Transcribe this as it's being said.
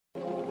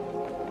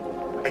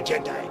A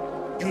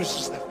Jedi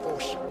uses the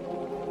Force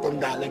for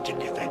knowledge and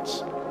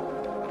defense,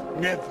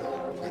 never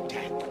for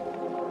attack.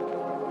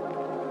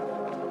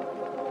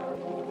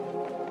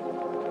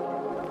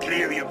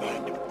 Clear your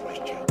mind of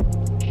question.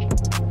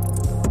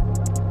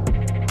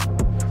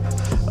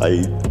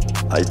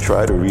 I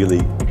try to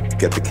really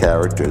get the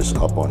characters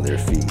up on their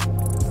feet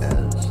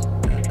as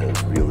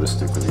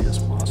realistically as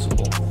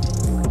possible,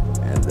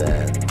 and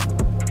then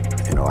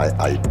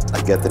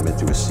I get them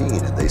into a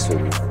scene and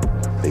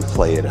they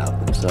play it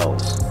out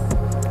themselves.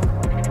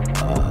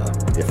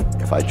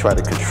 If I try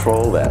to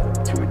control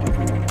that to a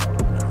degree,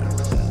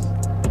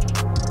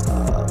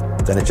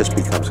 then it just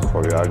becomes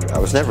choreography. I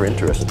was never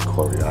interested in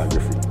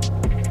choreography.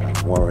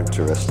 I'm more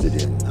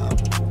interested in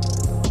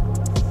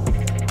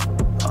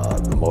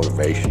the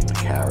motivation of the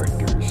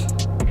characters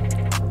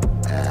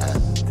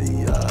and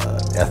the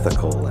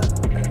ethical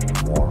and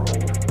moral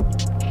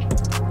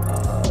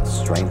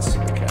strengths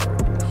of the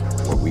characters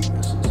or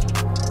weaknesses.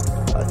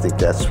 I think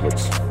that's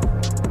what's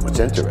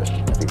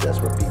interesting. I think that's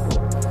what people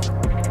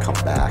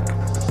come back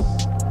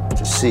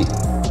to see.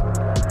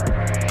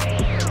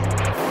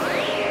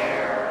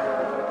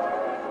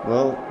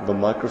 Well, the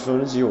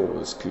microphone is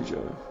yours,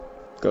 Cujo.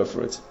 Go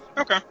for it.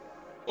 Okay.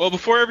 Well,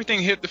 before everything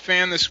hit the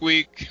fan this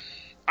week,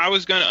 I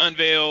was going to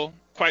unveil,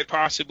 quite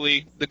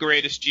possibly, the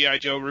greatest G.I.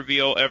 Joe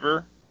reveal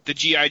ever. The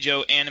G.I.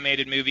 Joe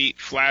animated movie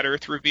Flat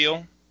Earth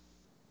reveal.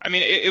 I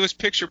mean, it was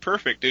picture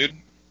perfect, dude.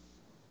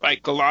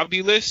 Like,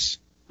 Globulus,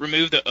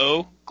 remove the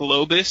O,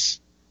 Globus,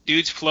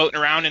 dude's floating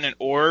around in an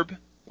orb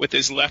with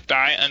his left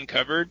eye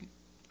uncovered.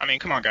 I mean,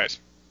 come on,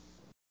 guys.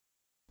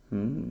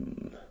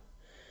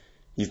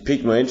 You've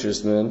piqued my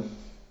interest, man.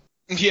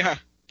 Yeah.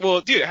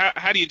 Well, dude,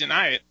 how do you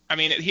deny it? I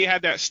mean, he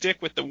had that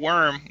stick with the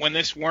worm. When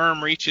this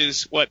worm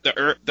reaches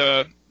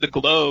the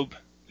globe,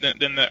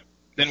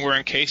 then we're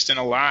encased in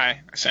a lie,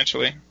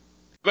 essentially.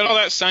 But all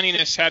that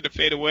sunniness had to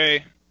fade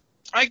away.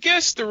 I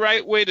guess the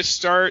right way to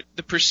start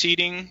the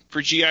proceeding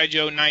for G.I.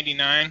 Joe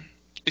 99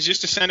 is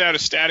just to send out a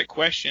static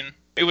question.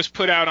 It was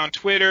put out on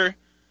Twitter.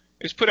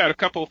 It was put out a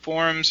couple of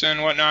forums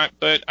and whatnot.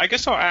 But I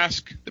guess I'll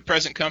ask the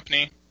present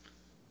company,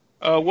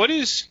 what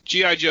is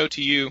G.I. Joe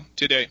to you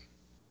today?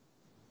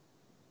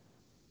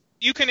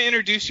 You can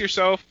introduce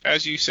yourself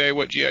as you say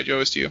what G.I. Joe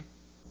is to you.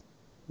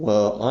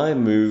 Well, I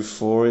move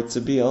for it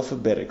to be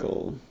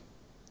alphabetical.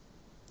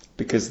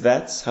 Because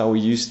that's how we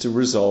used to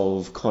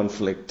resolve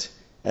conflict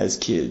as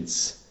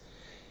kids.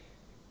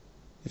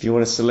 If you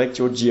want to select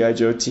your G.I.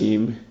 Joe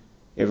team,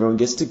 everyone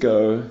gets to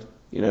go,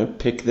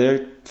 pick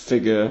their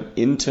figure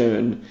in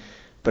turn,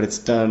 but it's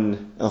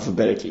done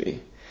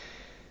alphabetically.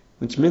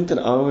 Which meant that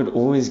I would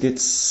always get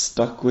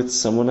stuck with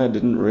someone I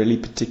didn't really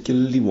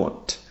particularly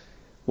want,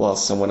 while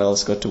someone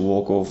else got to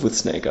walk off with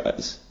Snake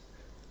Eyes.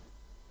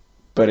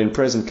 But in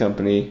present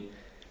company,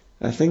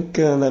 I think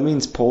that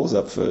means Paul's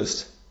up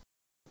first.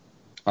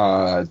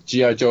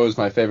 G.I. Joe is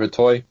my favorite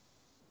toy,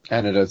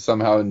 and it has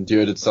somehow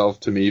endeared itself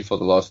to me for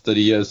the last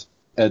 30 years.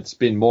 It's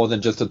been more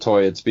than just a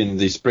toy. It's been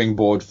the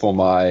springboard for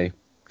my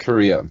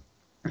career.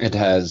 It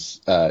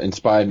has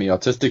inspired me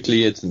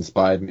artistically. It's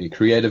inspired me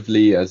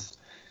creatively as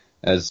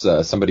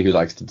somebody who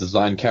likes to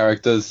design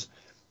characters.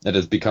 It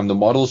has become the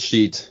model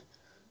sheet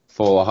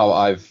for how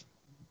I've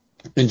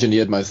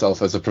engineered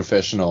myself as a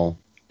professional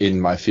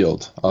in my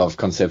field of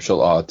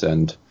conceptual art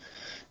and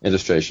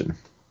illustration.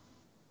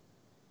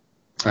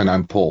 And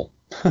I'm Paul.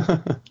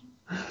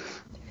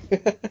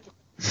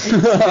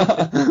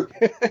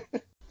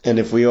 And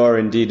if we are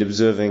indeed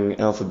observing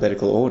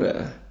alphabetical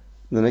order,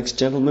 the next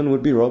gentleman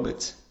would be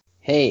Robert.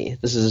 Hey,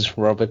 this is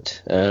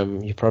Robert.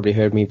 You probably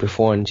heard me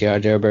before on G.I.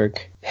 Joeberg.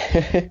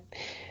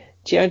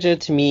 G.I. Joe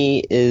to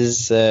me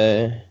is,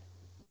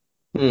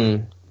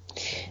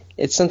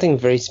 it's something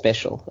very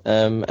special.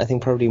 I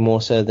think probably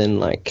more so than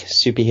like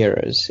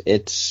superheroes.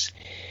 It's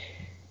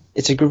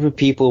a group of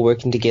people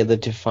working together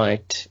to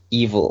fight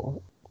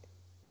evil,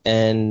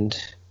 and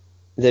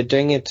they're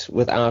doing it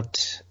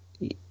without,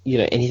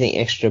 anything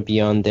extra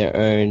beyond their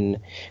own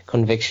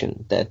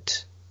conviction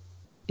that,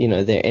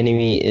 their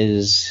enemy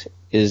is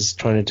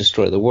trying to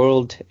destroy the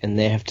world, and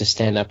they have to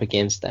stand up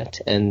against that.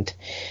 And,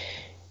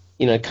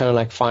 kind of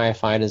like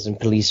firefighters and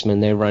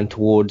policemen, they run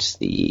towards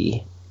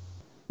the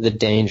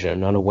danger,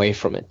 not away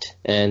from it.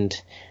 And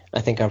I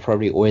think I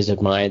probably always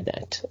admired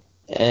that.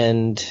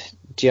 And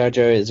G.I.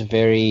 Joe is a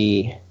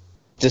very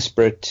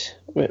disparate,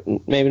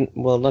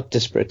 not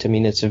disparate. I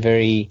mean, it's a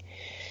very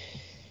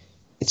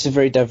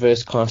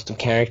diverse cast of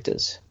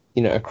characters,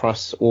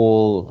 across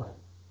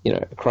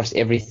across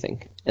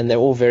everything. And they're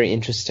all very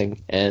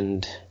interesting.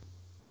 And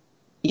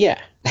yeah,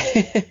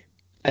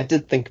 I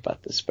did think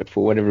about this, but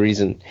for whatever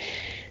reason,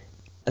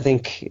 I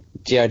think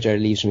G.I. Joe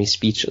leaves me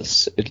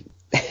speechless.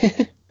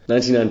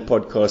 99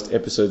 podcast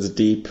episodes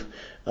deep.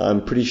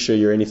 I'm pretty sure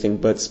you're anything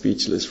but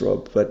speechless,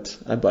 Rob, but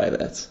I buy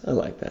that. I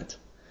like that.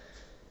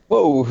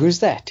 Whoa, who's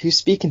that? Who's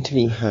speaking to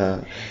me?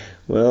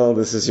 Well,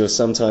 this is your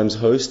sometimes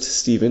host,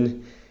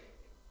 Stephen.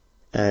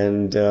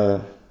 And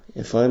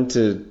if I'm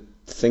to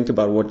think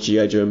about what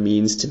G.I. Joe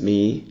means to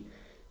me,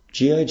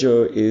 G.I.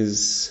 Joe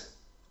is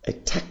a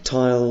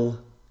tactile,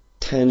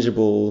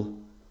 tangible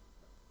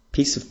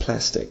piece of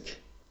plastic.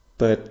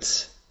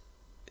 But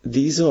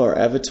these are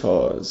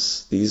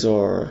avatars. These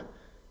are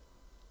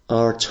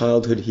our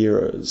childhood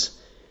heroes.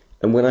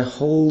 And when I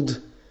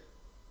hold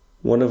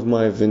one of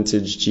my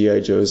vintage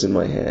G.I. Joes in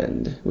my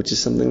hand, which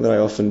is something that I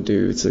often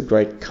do, it's a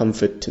great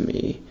comfort to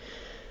me,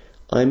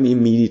 I'm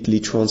immediately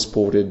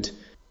transported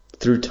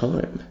through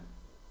time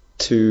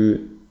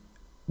to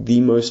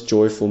the most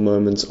joyful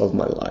moments of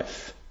my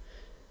life.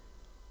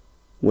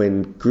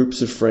 When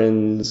groups of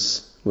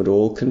friends would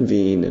all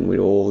convene and we'd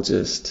all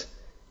just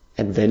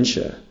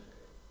adventure,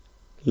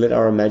 let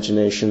our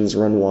imaginations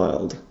run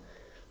wild.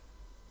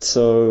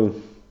 So,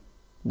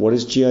 what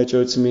is G.I.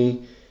 Joe to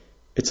me?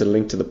 It's a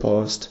link to the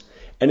past.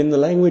 And in the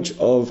language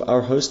of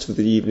our host for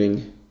the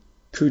evening,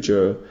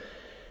 Cujo,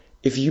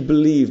 if you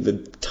believe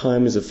that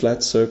time is a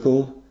flat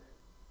circle,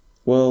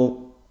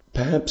 well,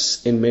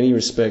 perhaps in many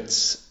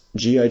respects,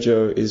 G.I.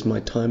 Joe is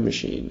my time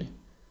machine,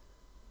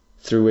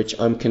 through which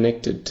I'm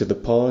connected to the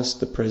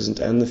past, the present,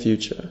 and the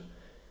future,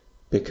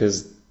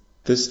 because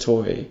this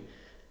toy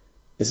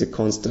is a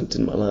constant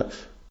in my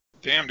life.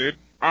 Damn, dude.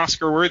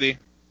 Oscar worthy.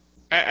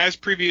 As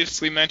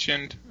previously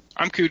mentioned,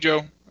 I'm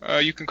Cujo.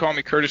 You can call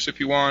me Curtis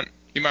if you want.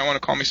 You might want to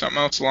call me something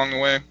else along the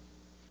way.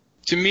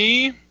 To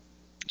me,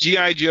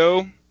 G.I.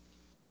 Joe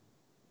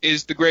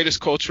is the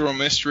greatest cultural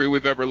mystery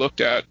we've ever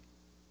looked at.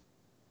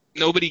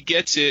 Nobody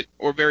gets it,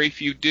 or very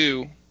few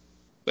do,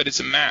 but it's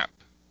a map.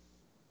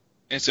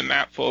 And it's a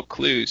map full of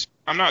clues.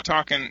 I'm not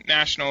talking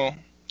National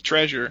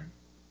Treasure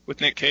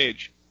with Nick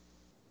Cage.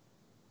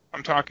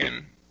 I'm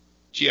talking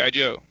G.I.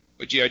 Joe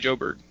with G.I.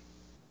 Joeberg.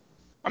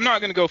 I'm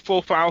not going to go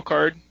full file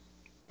card,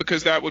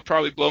 because that would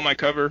probably blow my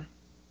cover,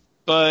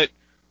 but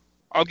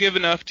I'll give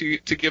enough to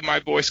give my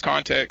voice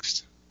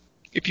context.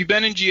 If you've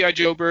been in G.I.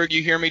 Joeberg,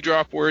 you hear me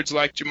drop words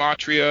like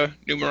gematria,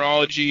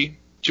 numerology.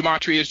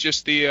 Gematria is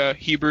just the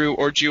Hebrew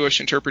or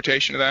Jewish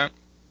interpretation of that.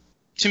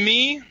 To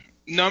me,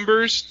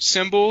 numbers,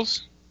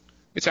 symbols,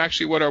 it's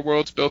actually what our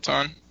world's built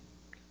on.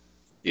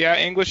 Yeah,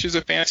 English is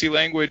a fancy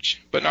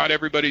language, but not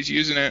everybody's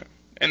using it.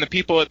 And the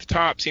people at the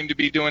top seem to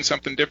be doing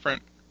something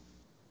different.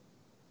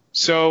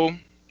 So,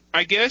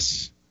 I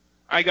guess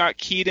I got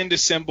keyed into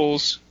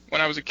symbols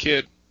when I was a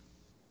kid.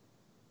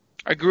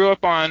 I grew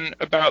up on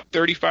about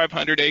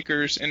 3,500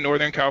 acres in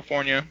Northern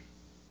California.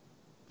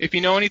 If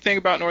you know anything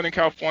about Northern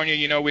California,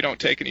 you know we don't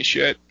take any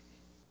shit.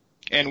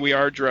 And we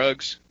are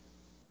drugs.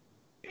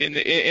 In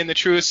the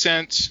truest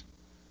sense,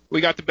 we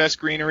got the best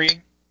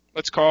greenery.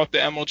 Let's call it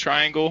the Emerald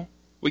Triangle.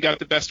 We got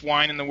the best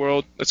wine in the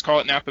world. Let's call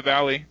it Napa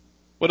Valley.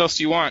 What else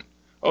do you want?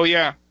 Oh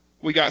yeah,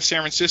 we got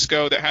San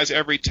Francisco that has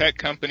every tech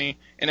company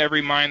and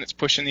every mine that's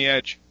pushing the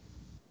edge.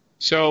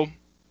 So,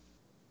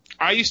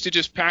 I used to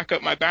just pack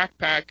up my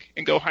backpack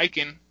and go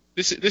hiking.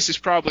 This is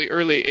probably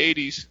early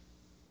 80s.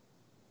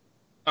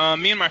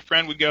 Me and my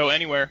friend would go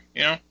anywhere,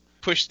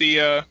 push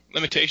the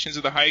limitations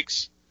of the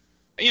hikes.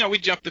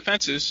 We'd jump the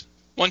fences.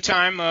 One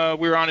time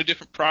we were on a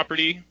different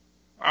property.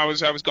 I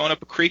was going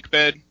up a creek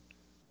bed,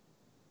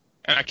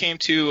 and I came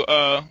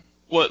to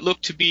what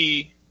looked to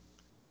be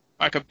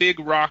like a big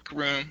rock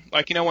room.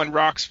 Like, when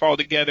rocks fall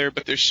together,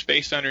 but there's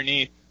space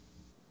underneath.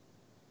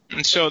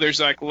 And so there's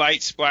like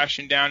light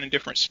splashing down in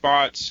different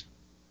spots.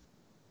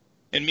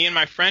 And me and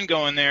my friend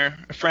go in there,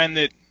 a friend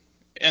that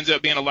ends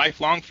up being a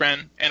lifelong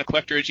friend and a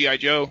collector of G.I.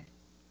 Joe.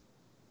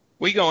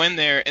 We go in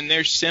there, and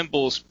there's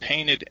symbols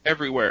painted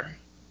everywhere.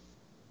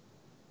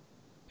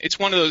 It's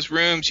one of those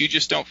rooms you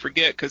just don't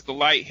forget because the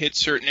light hits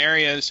certain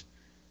areas.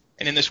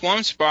 And in this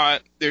one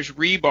spot, there's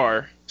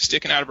rebar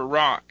sticking out of a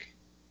rock,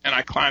 and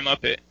I climb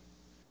up it.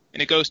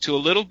 And it goes to a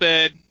little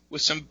bed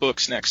with some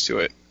books next to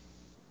it.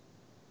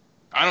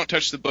 I don't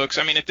touch the books.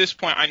 I mean, at this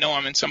point, I know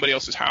I'm in somebody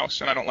else's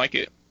house, and I don't like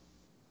it.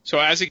 So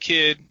as a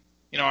kid,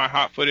 I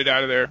hot-footed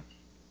out of there.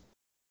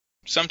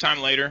 Sometime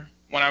later,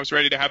 when I was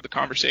ready to have the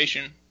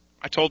conversation,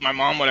 I told my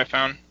mom what I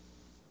found.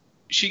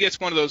 She gets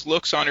one of those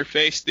looks on her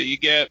face that you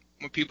get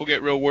when people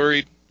get real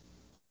worried.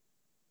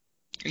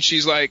 And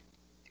she's like,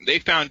 they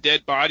found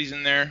dead bodies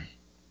in there.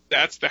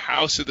 That's the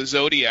House of the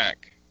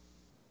Zodiac.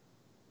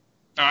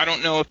 Now, I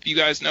don't know if you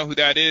guys know who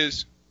that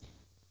is,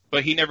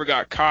 but he never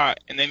got caught,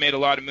 and they made a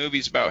lot of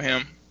movies about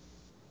him.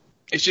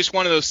 It's just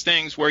one of those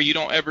things where you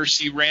don't ever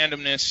see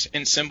randomness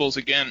in symbols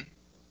again.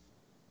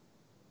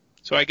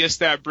 So I guess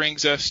that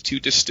brings us to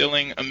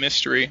distilling a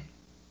mystery.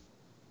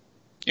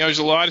 There's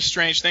a lot of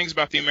strange things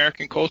about the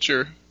American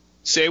culture.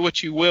 Say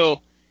what you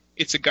will,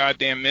 it's a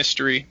goddamn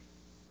mystery.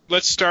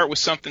 Let's start with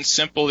something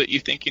simple that you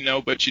think you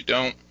know, but you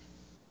don't.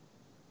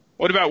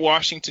 What about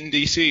Washington,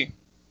 D.C.?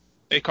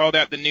 They call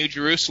that the New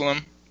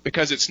Jerusalem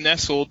because it's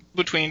nestled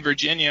between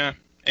Virginia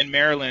and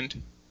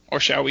Maryland, or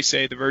shall we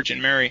say the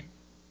Virgin Mary.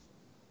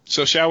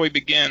 So shall we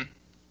begin?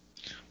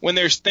 When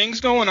there's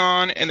things going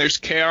on and there's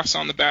chaos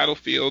on the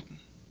battlefield,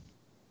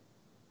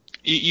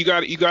 you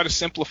got to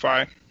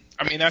simplify.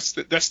 I mean, that's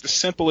the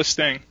simplest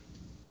thing.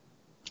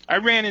 I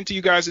ran into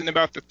you guys in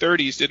about the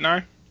 30s, didn't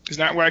I? Isn't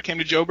that where I came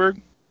to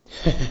Joburg?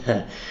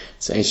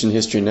 It's ancient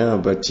history now,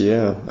 but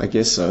yeah, I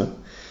guess so.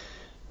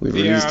 We've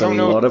released a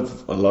lot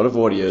of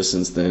audio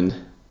since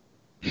then.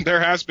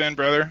 There has been,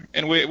 brother,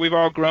 and we've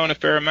all grown a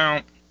fair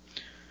amount.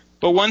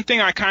 But one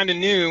thing I kind of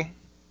knew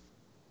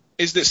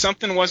is that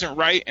something wasn't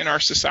right in our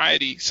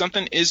society.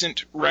 Something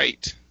isn't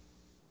right.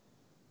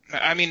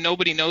 I mean,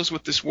 nobody knows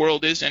what this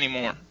world is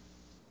anymore.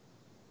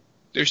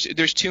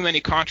 There's too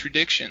many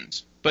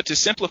contradictions. But to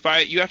simplify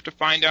it, you have to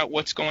find out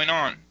what's going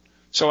on.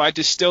 So I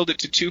distilled it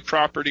to two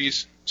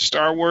properties,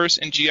 Star Wars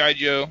and G.I.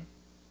 Joe.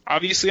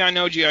 Obviously, I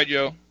know G.I.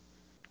 Joe.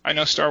 I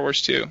know Star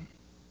Wars too.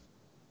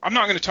 I'm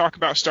not going to talk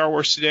about Star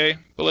Wars today,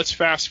 but let's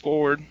fast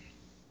forward.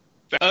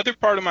 The other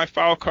part of my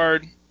file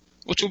card,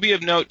 which will be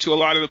of note to a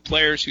lot of the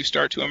players who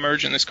start to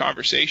emerge in this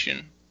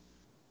conversation,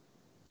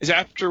 is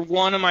after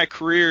one of my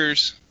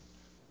careers,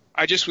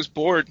 I just was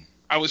bored.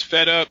 I was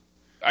fed up.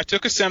 I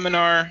took a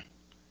seminar,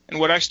 and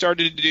what I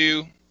started to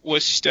do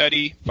was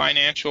study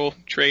financial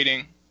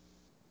trading.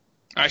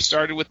 I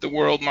started with the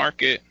world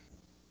market.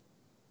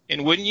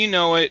 And wouldn't you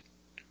know it,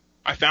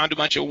 I found a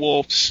bunch of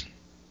wolves,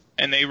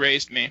 and they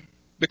raised me.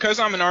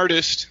 Because I'm an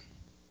artist,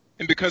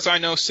 and because I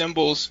know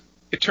symbols,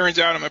 it turns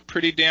out I'm a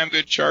pretty damn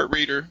good chart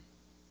reader.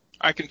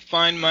 I can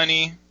find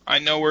money, I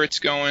know where it's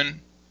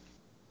going,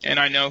 and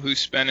I know who's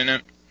spending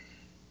it.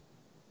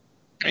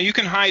 And you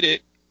can hide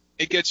it.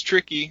 It gets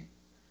tricky,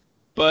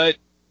 but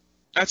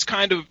that's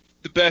kind of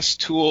the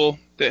best tool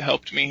that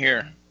helped me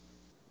here.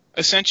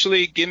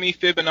 Essentially, give me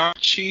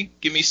Fibonacci,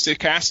 give me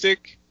stochastic,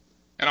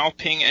 and I'll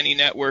ping any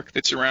network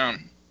that's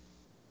around.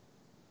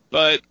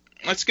 But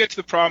let's get to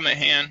the problem at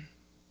hand.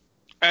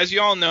 As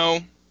you all know,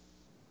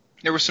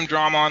 there was some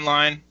drama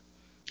online.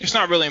 It's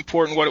not really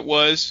important what it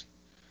was,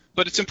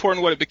 but it's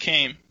important what it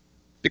became,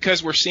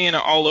 because we're seeing it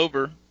all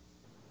over.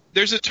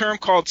 There's a term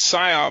called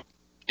PSYOP,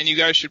 and you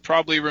guys should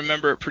probably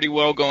remember it pretty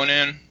well going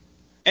in.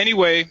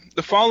 Anyway,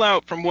 the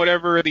fallout from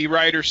whatever the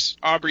writer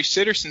Aubrey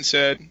Sitterson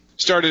said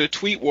started a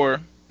tweet war.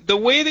 The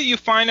way that you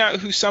find out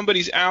who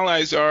somebody's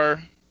allies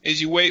are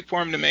is you wait for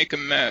them to make a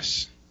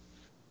mess,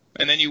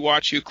 and then you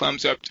watch who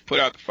comes up to put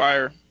out the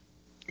fire.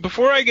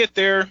 Before I get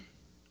there,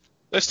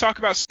 let's talk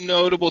about some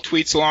notable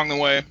tweets along the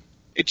way.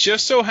 It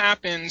just so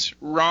happens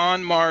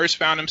Ron Mars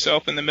found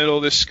himself in the middle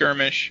of this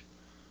skirmish.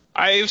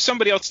 It was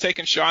somebody else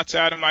taking shots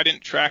at him. I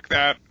didn't track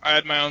that. I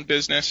had my own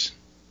business.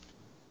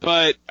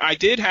 But I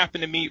did happen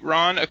to meet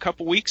Ron a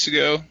couple weeks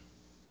ago,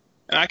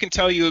 and I can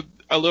tell you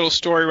a little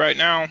story right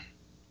now.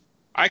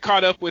 I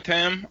caught up with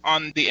him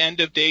on the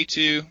end of day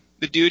 2.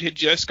 The dude had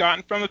just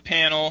gotten from a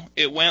panel.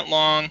 It went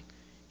long.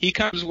 He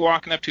comes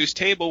walking up to his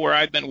table where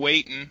I'd been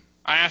waiting.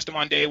 I asked him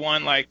on day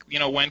 1,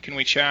 when can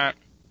we chat?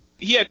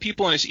 He had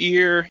people in his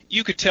ear.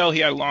 You could tell he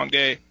had a long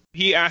day.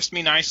 He asked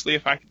me nicely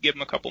if I could give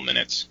him a couple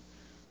minutes.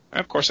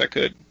 Of course I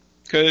could,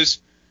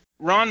 because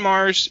Ron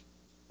Mars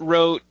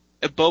wrote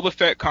a Boba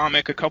Fett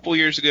comic a couple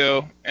years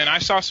ago, and I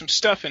saw some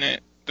stuff in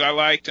it that I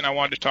liked, and I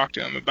wanted to talk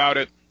to him about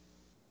it.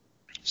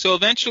 So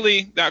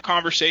eventually that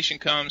conversation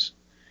comes,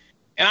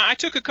 and I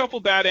took a couple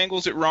bad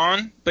angles at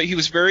Ron, but he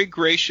was very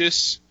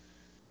gracious,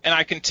 and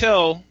I can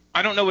tell,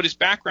 I don't know what his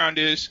background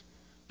is,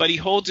 but he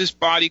holds his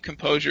body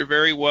composure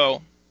very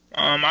well.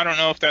 I don't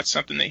know if that's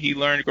something that he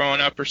learned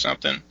growing up or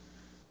something.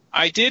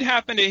 I did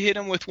happen to hit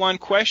him with one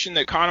question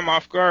that caught him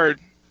off guard.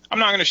 I'm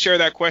not going to share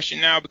that question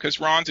now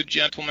because Ron's a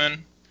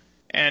gentleman,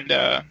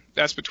 and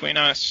that's between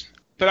us.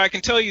 But I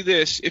can tell you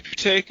this, if you're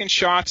taking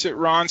shots at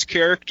Ron's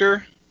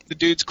character, the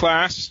dude's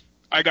class,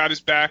 I got his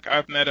back.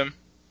 I've met him.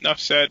 Enough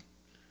said.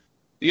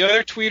 The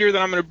other tweeter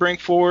that I'm going to bring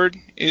forward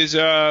is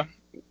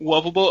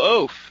Lovable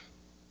Oaf.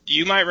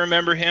 You might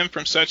remember him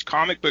from such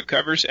comic book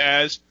covers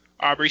as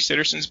Aubrey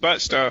Sitterson's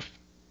Butt Stuff.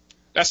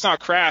 That's not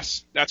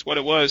crass. That's what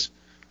it was.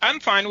 I'm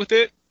fine with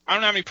it. I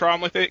don't have any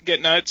problem with it.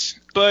 Get nuts.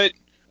 But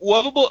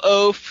Lovable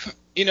Oaf,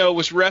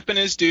 was repping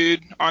his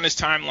dude on his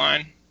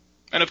timeline.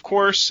 And of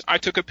course, I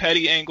took a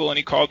petty angle and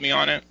he called me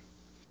on it.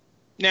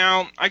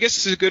 Now, I guess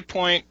this is a good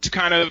point to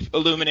kind of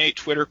illuminate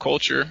Twitter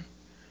culture.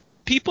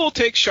 People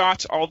take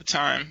shots all the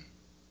time.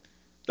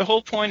 The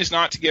whole point is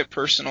not to get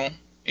personal,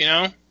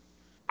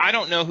 I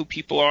don't know who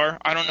people are.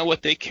 I don't know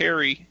what they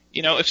carry.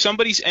 If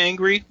somebody's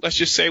angry, let's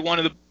just say one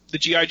of the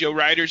G.I. Joe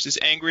writers is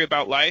angry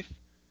about life,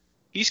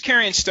 he's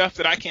carrying stuff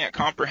that I can't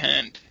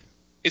comprehend.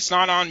 It's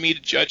not on me to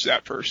judge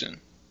that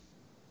person.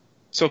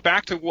 So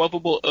back to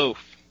Lovable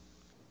Oaf.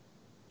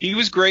 He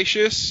was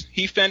gracious.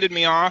 He fended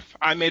me off.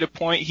 I made a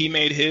point. He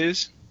made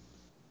his.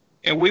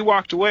 And we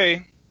walked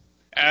away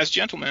as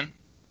gentlemen.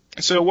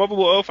 And so,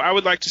 Lovable Oaf, I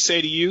would like to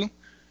say to you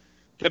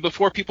that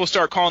before people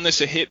start calling this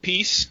a hit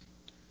piece,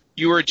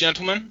 you were a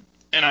gentleman,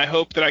 and I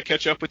hope that I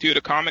catch up with you at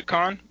a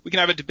Comic-Con. We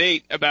can have a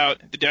debate about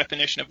the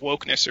definition of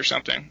wokeness or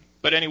something.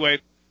 But anyway,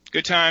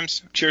 good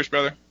times. Cheers,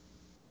 brother.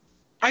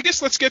 I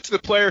guess let's get to the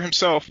player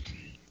himself,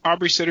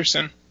 Aubrey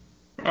Sitterson.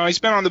 He's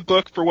been on the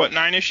book for,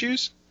 9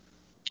 issues?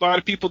 A lot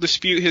of people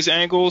dispute his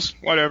angles,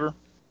 whatever.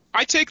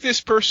 I take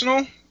this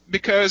personal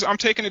because I'm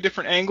taking a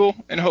different angle,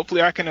 and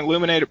hopefully I can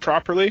illuminate it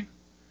properly.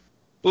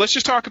 But let's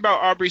just talk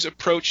about Aubrey's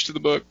approach to the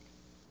book.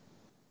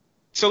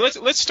 So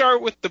let's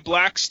start with the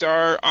black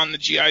star on the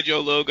G.I. Joe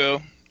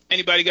logo.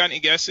 Anybody got any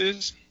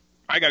guesses?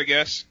 I got a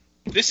guess.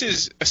 This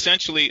is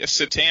essentially a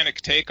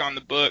satanic take on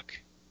the book.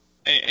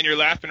 and you're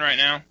laughing right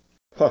now.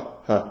 Ha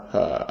ha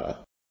ha.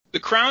 The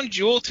crown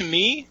jewel to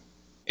me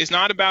is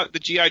not about the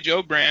G.I.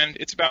 Joe brand.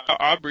 It's about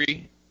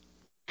Aubrey.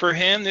 For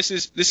him, this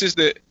is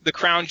the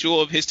crown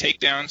jewel of his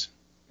takedowns,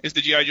 is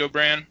the G.I. Joe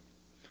brand.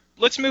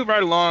 Let's move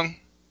right along.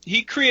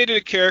 He created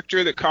a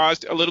character that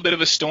caused a little bit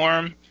of a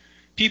storm.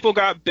 People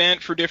got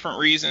bent for different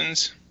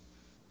reasons.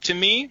 To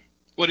me,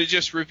 what it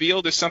just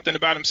revealed is something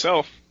about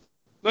himself.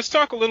 Let's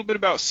talk a little bit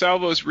about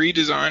Salvo's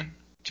redesign.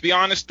 To be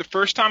honest, the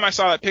first time I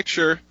saw that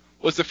picture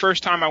was the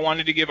first time I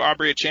wanted to give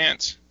Aubrey a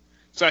chance.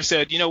 So I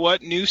said, you know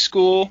what? New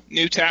school,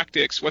 new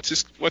tactics.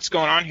 What's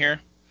going on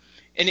here?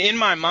 And in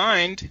my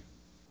mind,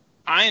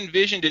 I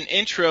envisioned an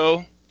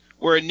intro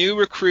where a new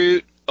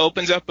recruit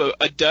opens up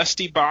a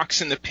dusty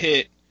box in the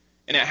pit,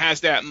 and it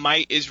has that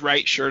 "Might is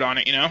Right" shirt on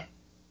it, you know?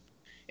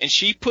 And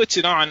she puts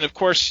it on, and of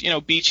course,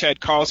 Beachhead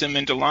calls him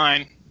into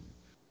line,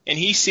 and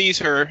he sees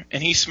her,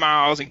 and he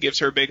smiles and gives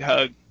her a big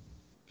hug.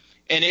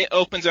 And it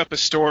opens up a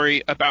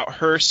story about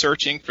her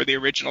searching for the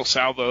original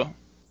Salvo.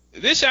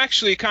 This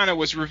actually kind of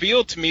was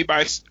revealed to me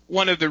by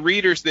one of the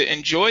readers that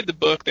enjoyed the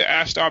book that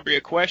asked Aubrey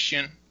a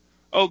question.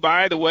 Oh,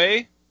 by the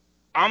way,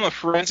 I'm a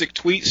forensic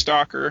tweet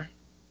stalker.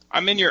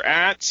 I'm in your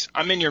ats,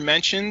 I'm in your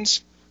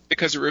mentions,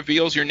 because it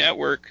reveals your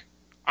network.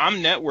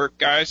 I'm network,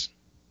 guys.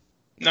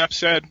 Enough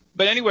said.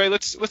 But anyway,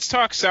 let's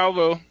talk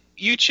Salvo.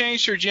 You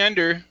changed her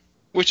gender,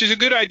 which is a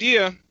good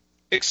idea,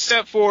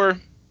 except for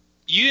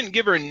you didn't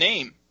give her a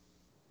name.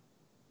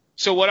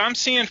 So what I'm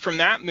seeing from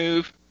that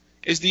move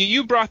is that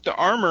you brought the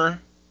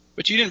armor,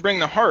 but you didn't bring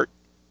the heart.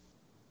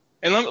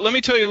 And let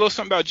me tell you a little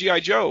something about G.I.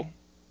 Joe.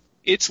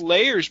 It's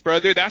layers,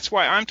 brother. That's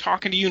why I'm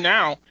talking to you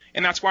now,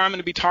 and that's why I'm going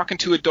to be talking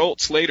to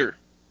adults later.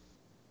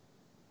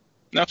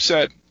 Enough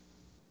said.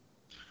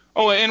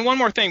 Oh, and one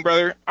more thing,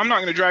 brother. I'm not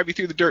going to drive you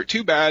through the dirt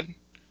too bad,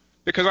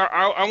 because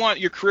I want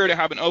your career to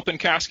have an open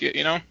casket,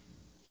 you know?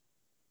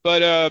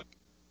 But,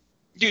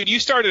 dude, you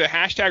started a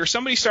hashtag, or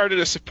somebody started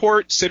a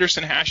support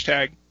Sitterson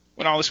hashtag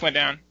when all this went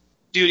down.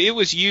 Dude, it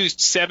was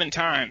used 7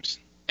 times,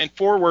 and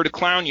 4 were to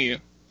clown you.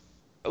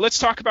 Let's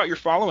talk about your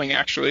following,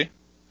 actually.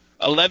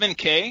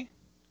 11K?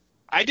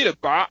 I did a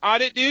bot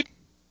audit, dude.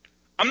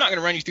 I'm not going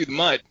to run you through the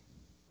mud.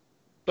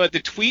 But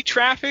the tweet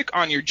traffic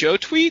on your Joe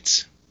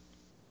tweets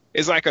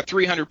is like a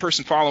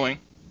 300-person following.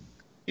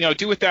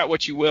 Do with that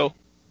what you will.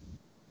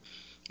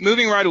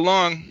 Moving right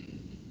along,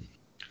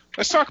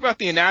 let's talk about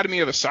the anatomy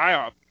of a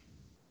PSYOP.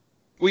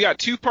 We got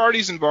 2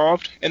 parties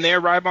involved, and they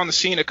arrive on the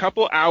scene a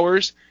couple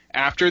hours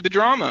after the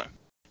drama.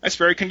 That's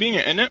very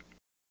convenient, isn't it?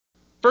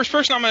 First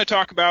person I'm going to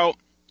talk about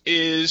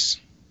is,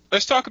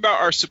 let's talk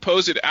about our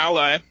supposed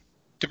ally,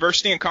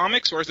 Diversity in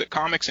Comics, or is it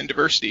Comics and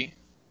Diversity?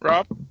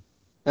 Rob?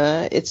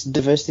 It's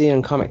Diversity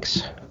in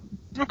Comics.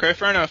 Okay,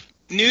 fair enough.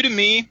 New to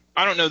me,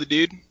 I don't know the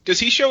dude. Does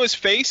he show his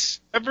face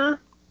ever?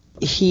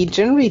 He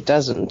generally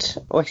doesn't.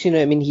 Well, actually,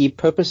 no, I mean, he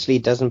purposely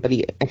doesn't, but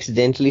he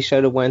accidentally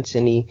showed it once,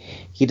 and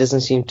he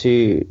doesn't seem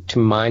to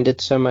mind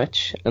it so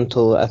much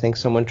until I think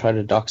someone tried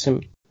to dox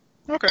him.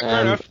 Okay,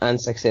 fair enough.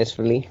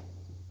 Unsuccessfully.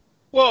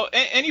 Well,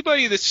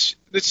 anybody that's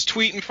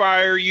tweeting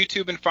fire,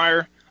 YouTubing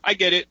fire, I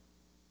get it.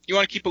 You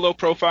want to keep a low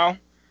profile.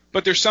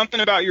 But there's something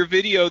about your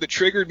video that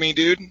triggered me,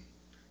 dude.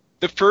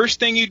 The first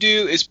thing you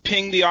do is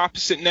ping the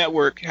opposite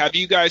network. Have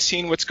you guys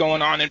seen what's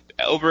going on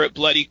over at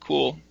Bloody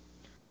Cool?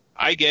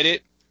 I get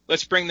it.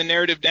 Let's bring the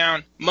narrative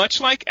down. Much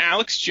like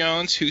Alex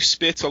Jones, who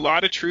spits a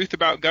lot of truth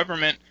about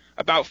government,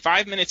 about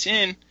 5 minutes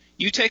in,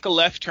 you take a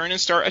left turn and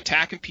start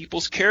attacking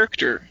people's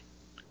character.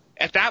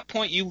 At that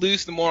point, you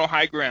lose the moral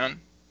high ground.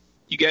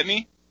 You get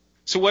me?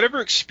 So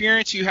whatever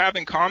experience you have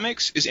in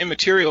comics is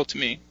immaterial to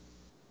me.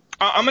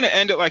 I'm going to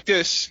end it like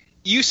this.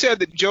 You said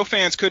that Joe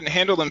fans couldn't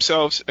handle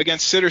themselves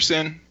against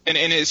Sitterson and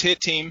his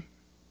hit team.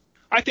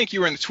 I think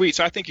you were in the tweets.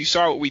 I think you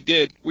saw what we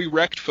did. We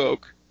wrecked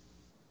folk.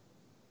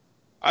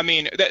 I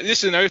mean,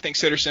 this is another thing,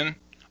 Sitterson.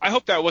 I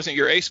hope that wasn't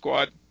your A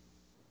squad.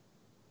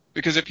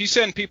 Because if you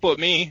send people at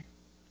me,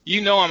 you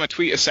know I'm a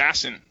tweet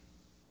assassin.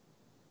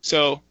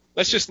 So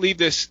let's just leave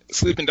this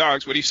sleeping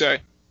dogs. What do you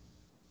say?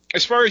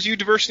 As far as you,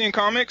 Diversity in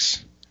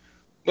Comics,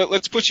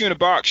 let's put you in a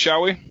box,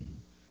 shall we?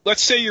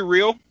 Let's say you're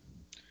real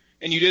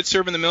and you did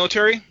serve in the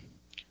military.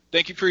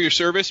 Thank you for your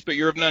service, but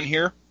you're of none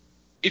here.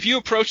 If you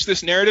approach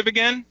this narrative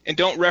again and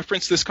don't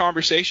reference this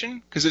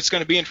conversation, because it's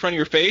going to be in front of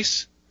your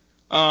face,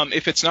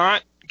 if it's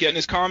not, get in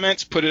his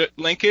comments,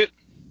 link it,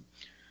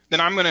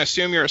 then I'm going to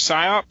assume you're a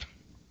PSYOP.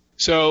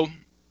 So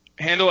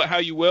handle it how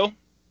you will.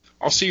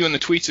 I'll see you in the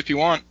tweets if you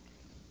want.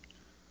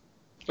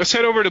 Let's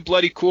head over to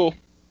Bloody Cool.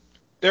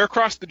 They're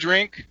across the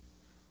drink.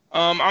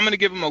 I'm going to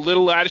give them a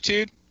little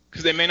latitude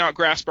because they may not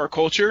grasp our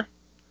culture.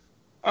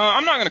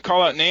 I'm not going to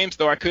call out names,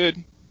 though I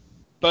could.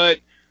 But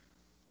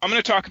I'm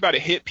going to talk about a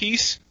hit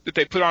piece that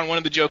they put on one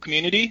of the Joe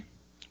community,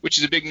 which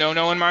is a big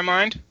no-no in my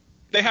mind.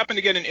 They happened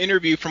to get an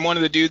interview from one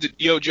of the dudes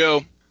at Yo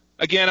Joe.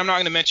 Again, I'm not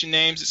going to mention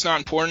names. It's not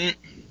important.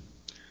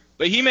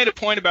 But he made a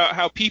point about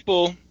how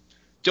people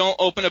don't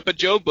open up a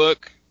Joe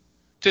book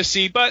to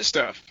see butt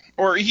stuff.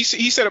 Or he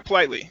said it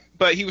politely,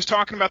 but he was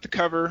talking about the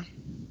cover.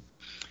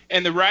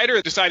 And the writer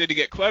decided to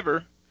get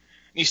clever,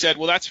 he said,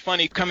 well, that's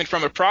funny coming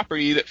from a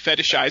property that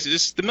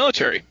fetishizes the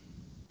military.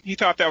 He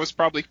thought that was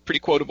probably pretty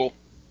quotable.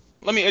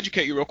 Let me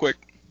educate you real quick.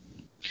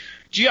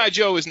 G.I.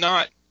 Joe is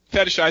not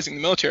fetishizing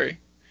the military.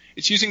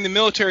 It's using the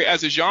military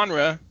as a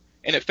genre,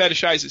 and it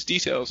fetishizes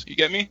details. You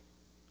get me?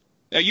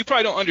 Now, you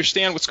probably don't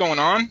understand what's going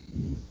on,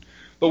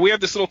 but we have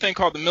this little thing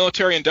called the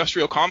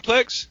military-industrial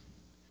complex,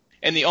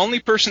 and the only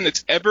person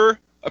that's ever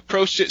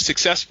approached it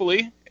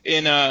successfully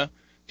in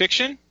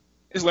fiction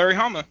is Larry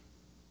Hama.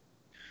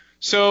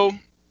 So,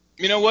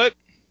 you know what?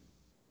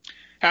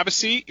 Have a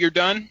seat. You're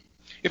done.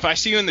 If I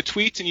see you in the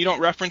tweets and you don't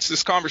reference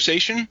this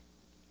conversation,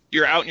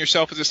 you're outing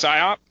yourself as a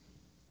psyop.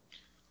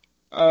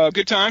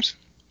 Good times.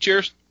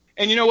 Cheers.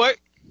 And you know what?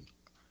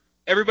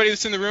 Everybody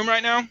that's in the room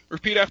right now,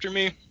 repeat after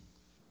me.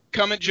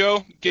 Come at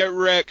Joe, get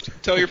wrecked.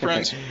 Tell your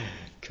friends.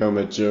 Come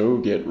at Joe,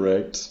 get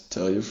wrecked.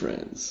 Tell your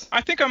friends.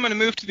 I think I'm going to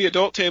move to the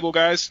adult table,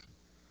 guys.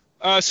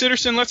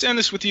 Sitterson, let's end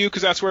this with you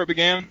because that's where it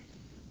began.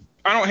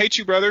 I don't hate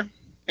you, brother.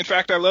 In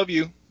fact, I love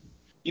you.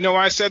 You know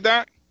why I said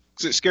that?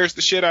 Because it scares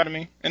the shit out of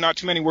me, and not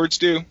too many words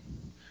do.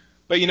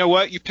 But you know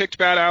what? You picked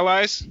bad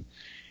allies,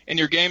 and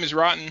your game is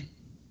rotten.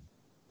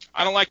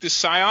 I don't like this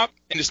psyop,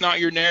 and it's not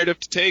your narrative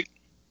to take.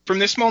 From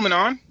this moment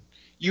on,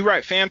 you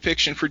write fan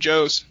fiction for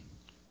Joes.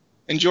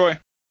 Enjoy.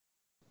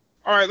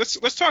 All right,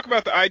 let's talk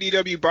about the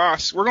IDW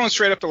boss. We're going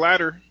straight up the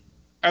ladder.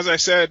 As I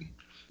said,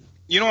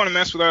 you don't want to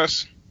mess with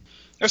us.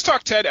 Let's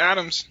talk Ted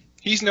Adams.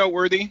 He's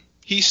noteworthy.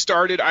 He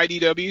started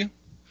IDW.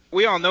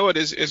 We all know it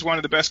is one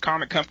of the best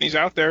comic companies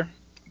out there.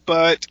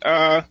 But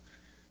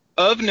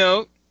of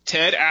note,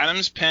 Ted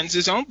Adams pens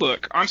his own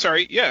book. I'm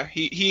sorry, yeah,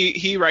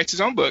 he writes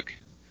his own book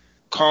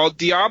called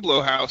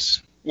Diablo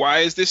House. Why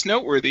is this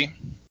noteworthy?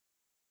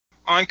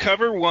 On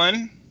cover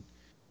 1,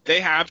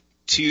 they have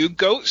 2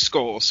 goat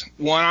skulls,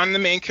 one on the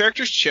main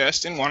character's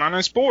chest and one on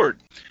his board.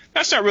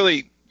 That's not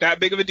really that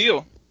big of a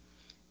deal.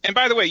 And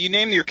by the way, you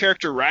named your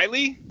character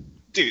Riley?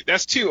 Dude,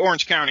 that's 2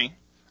 Orange County.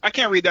 I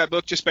can't read that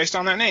book just based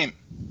on that name.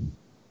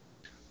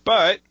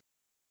 But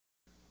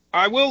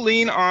I will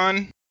lean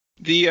on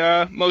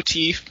the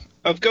motif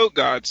of goat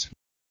gods.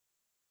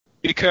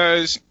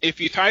 Because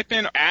if you type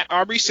in at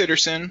Aubrey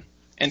Sitterson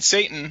and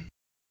Satan,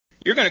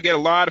 you're going to get a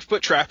lot of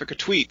foot traffic of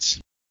tweets.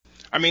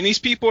 I mean, these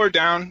people are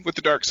down with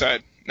the dark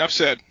side. Enough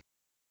said.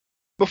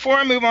 Before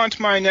I move on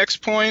to my next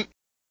point,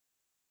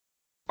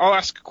 I'll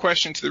ask a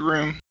question to the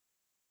room.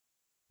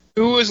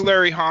 Who is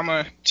Larry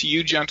Hama to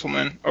you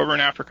gentlemen over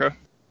in Africa?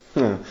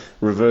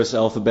 Reverse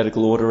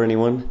alphabetical order,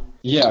 anyone?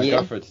 Yeah,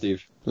 go for it,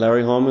 Steve.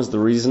 Larry Hama's the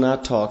reason I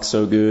talk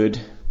so good.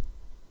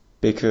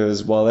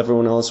 Because while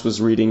everyone else was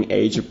reading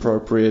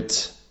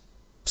age-appropriate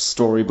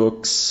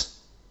storybooks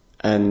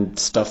and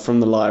stuff from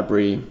the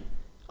library,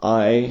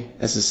 I,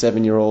 as a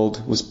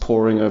 7-year-old, was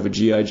poring over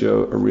G.I.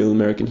 Joe, A Real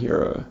American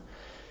Hero.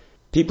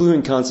 People who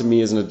encounter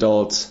me as an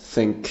adult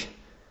think,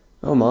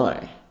 oh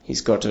my,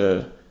 he's got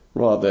a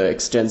rather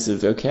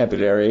extensive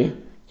vocabulary.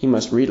 He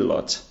must read a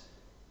lot.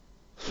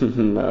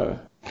 No.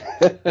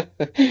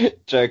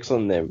 Jokes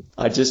on them.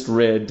 I just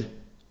read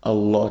a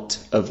lot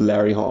of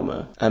Larry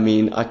Hama. I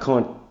mean, I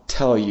can't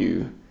tell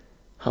you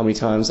how many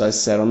times I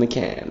sat on the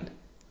can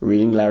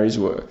reading Larry's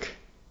work.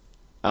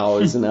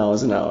 Hours and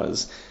hours and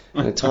hours.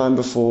 In a time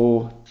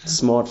before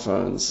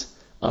smartphones,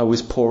 I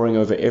was poring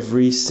over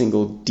every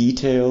single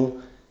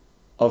detail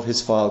of his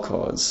file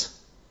cards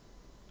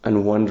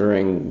and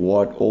wondering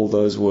what all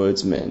those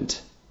words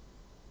meant.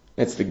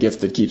 It's the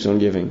gift that keeps on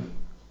giving.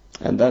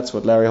 And that's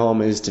what Larry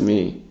Hama is to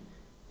me.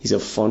 He's a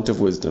font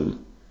of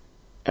wisdom.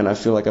 And I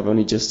feel like I've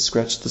only just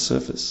scratched the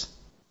surface.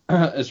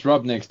 It's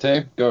Rob next,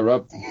 hey? Go,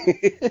 Rob.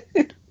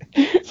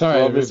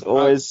 Sorry, Rob is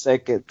always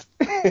second.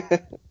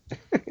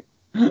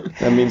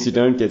 That means you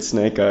don't get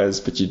Snake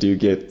Eyes, but you do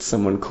get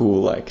someone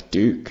cool like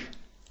Duke.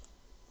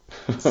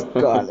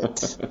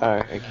 Scarlet. Oh,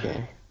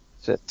 okay.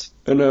 Shit.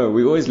 Oh no,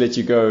 we always let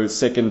you go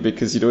second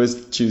because you'd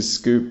always choose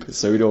Scoop,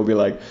 so we'd all be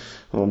like,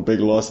 oh, big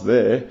loss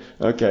there.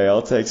 Okay,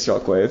 I'll take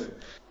Shockwave.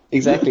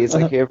 Exactly, it's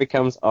like whoever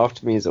comes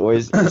after me is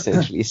always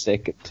essentially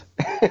second.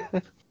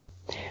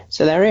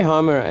 So Larry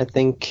Hama, I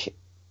think,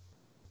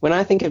 when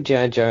I think of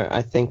G.I. Joe,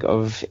 I think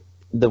of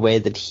the way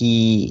that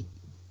he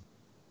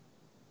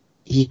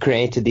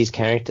created these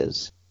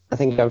characters. I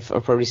think I've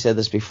probably said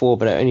this before,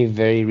 but I only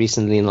very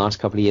recently in the last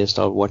couple of years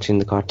started watching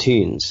the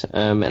cartoons.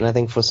 And I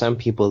think for some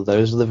people,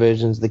 those are the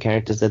versions of the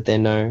characters that they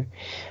know.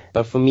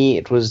 But for me,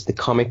 it was the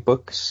comic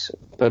books,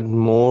 but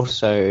more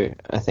so,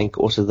 I think,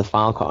 also the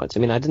file cards. I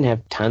mean, I didn't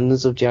have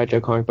tons of G.I.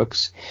 Joe comic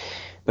books,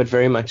 but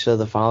very much so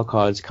the file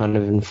cards kind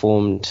of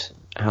informed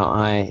how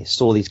I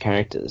saw these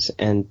characters.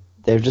 And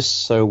they're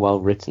just so well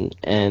written.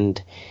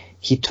 And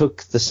he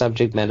took the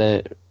subject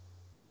matter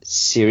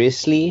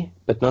seriously,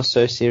 but not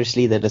so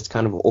seriously that it's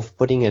kind of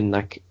off-putting and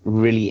like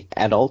really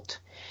adult.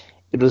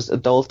 It was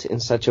adult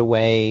in such a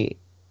way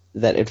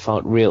that it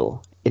felt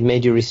real. It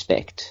made you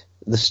respect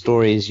the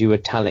stories you were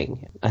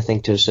telling, I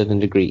think, to a certain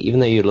degree. Even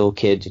though you're a little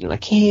kid, you're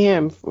like, hey,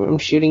 I'm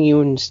shooting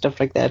you and stuff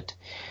like that.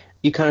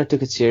 You kind of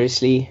took it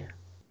seriously,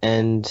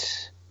 and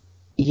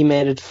he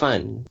made it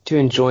fun to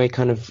enjoy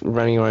kind of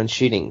running around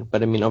shooting.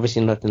 But I mean,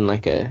 obviously not in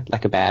like a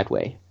bad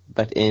way.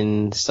 but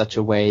in such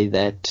a way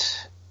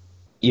that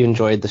you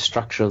enjoyed the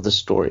structure of the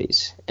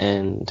stories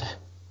and,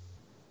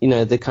 you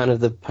know, the kind of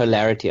the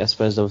polarity, I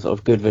suppose,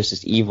 of good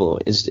versus evil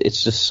it's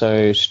just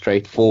so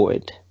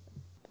straightforward.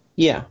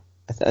 Yeah,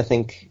 I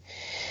think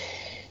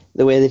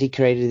the way that he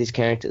created these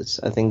characters,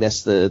 I think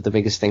that's the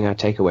biggest thing I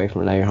take away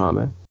from Larry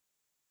Hama.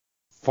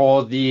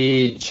 For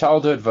the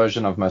childhood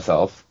version of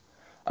myself,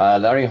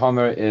 Larry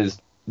Hama is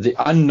the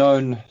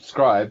unknown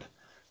scribe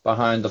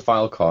behind the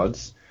file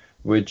cards,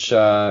 which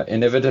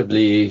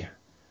inevitably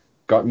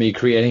got me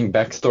creating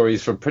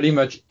backstories for pretty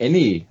much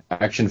any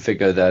action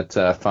figure that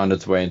found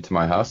its way into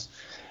my house.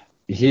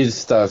 His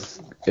stuff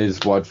is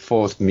what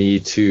forced me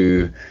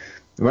to,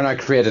 when I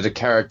created a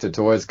character,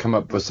 to always come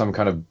up with some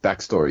kind of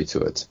backstory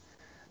to it.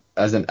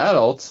 As an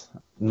adult,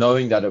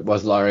 knowing that it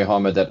was Larry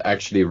Hama that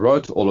actually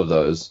wrote all of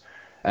those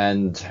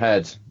and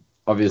had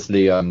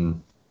obviously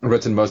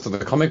written most of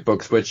the comic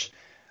books, which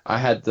I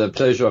had the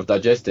pleasure of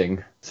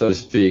digesting, so to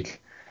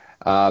speak,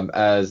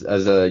 as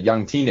a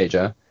young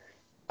teenager,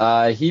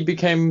 he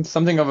became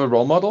something of a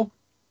role model.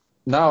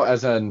 Now,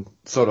 as a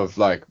sort of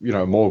like, you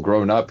know, more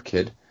grown-up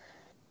kid,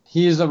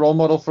 he is a role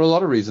model for a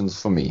lot of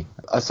reasons for me.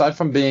 Aside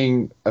from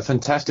being a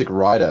fantastic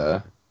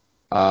writer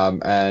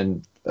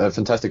and a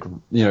fantastic,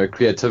 you know,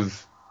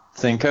 creative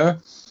thinker,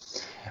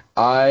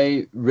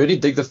 I really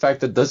dig the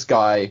fact that this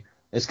guy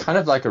is kind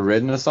of like a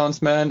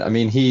Renaissance man. I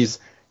mean, he's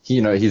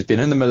been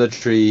in the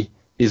military,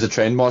 he's a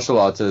trained martial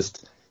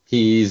artist,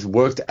 he's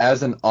worked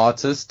as an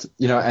artist,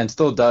 you know, and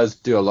still does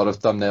do a lot of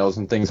thumbnails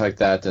and things like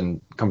that and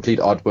complete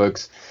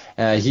artworks.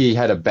 He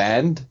had a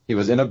band, he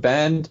was in a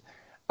band.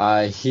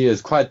 He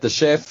is quite the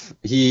chef.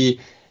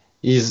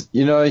 He's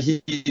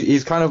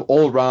kind of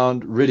all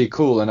round really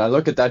cool. And I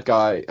look at that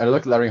guy, and I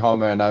look at Larry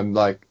Hama, and I'm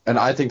like, and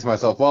I think to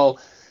myself, well,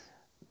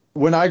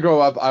 when I grow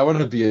up, I want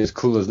to be as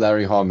cool as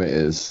Larry Hama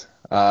is.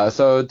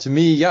 So to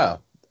me, yeah.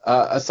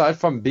 Aside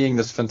from being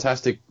this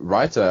fantastic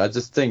writer, I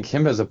just think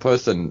him as a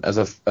person, as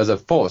a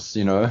force,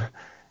 you know,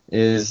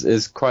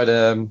 is quite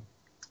an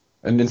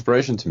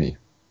inspiration to me.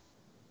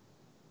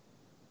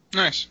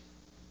 Nice.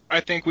 I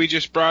think we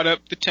just brought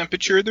up the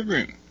temperature of the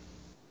room.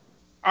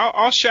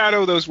 I'll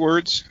shadow those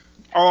words.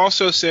 I'll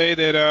also say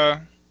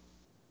that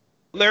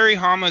Larry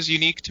Hama is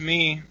unique to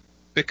me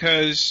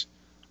because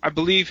I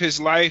believe his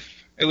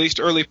life, at least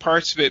early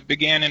parts of it,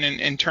 began in an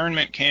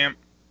internment camp,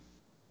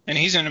 and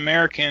he's an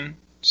American.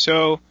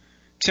 So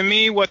to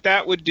me, what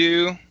that would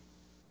do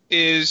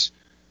is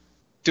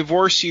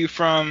divorce you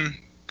from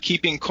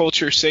keeping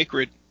culture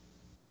sacred,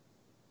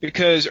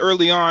 because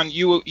early on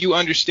you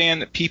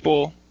understand that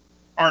people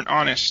aren't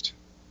honest.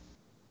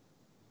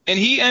 And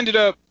he ended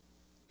up,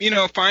 you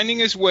know, finding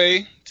his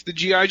way to the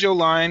G.I. Joe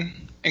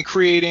line and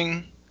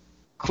creating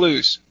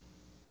clues,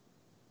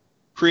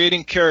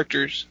 creating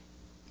characters.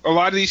 A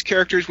lot of these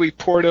characters we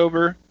poured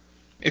over.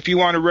 If you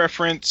want to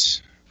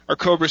reference our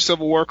Cobra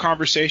Civil War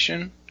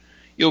conversation,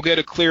 you'll get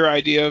a clear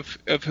idea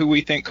of who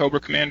we think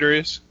Cobra Commander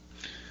is.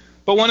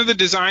 But one of the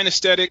design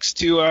aesthetics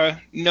to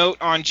note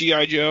on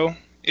G.I. Joe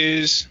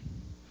is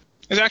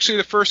actually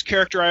the first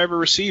character I ever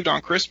received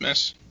on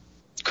Christmas,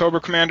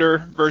 Cobra Commander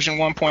version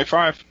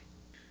 1.5.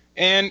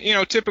 And, you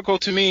know, typical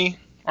to me,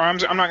 or I'm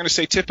not going to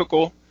say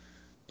typical,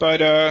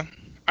 but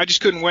I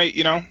just couldn't wait,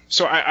 you know.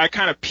 So I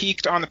kind of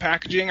peeked on the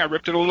packaging. I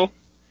ripped it a little,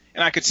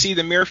 and I could see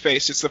the mirror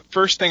face. It's the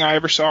first thing I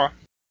ever saw.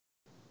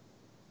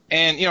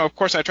 And, you know, of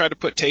course I tried to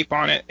put tape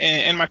on it,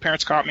 and my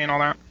parents caught me and all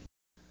that.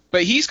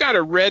 But he's got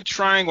a red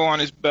triangle on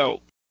his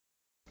belt.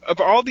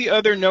 Of all the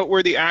other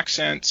noteworthy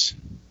accents,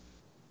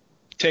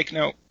 take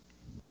note.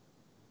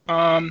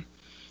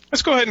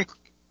 Let's go ahead and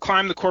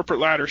climb the corporate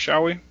ladder,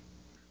 shall we?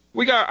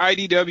 We got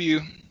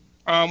IDW.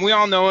 We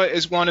all know it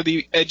as one of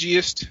the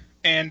edgiest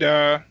and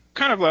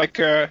kind of like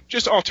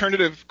just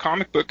alternative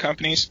comic book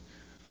companies.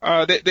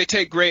 They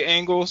take great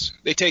angles.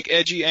 They take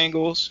edgy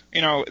angles.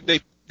 You know,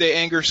 they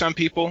anger some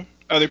people.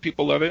 Other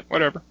people love it.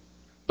 Whatever.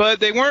 But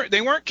they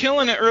weren't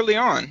killing it early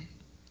on.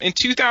 In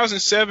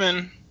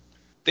 2007,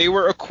 they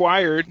were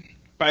acquired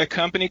by a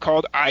company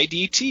called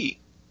IDT,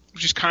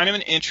 which is kind of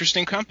an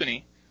interesting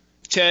company.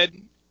 Ted,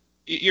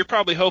 you're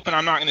probably hoping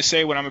I'm not going to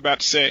say what I'm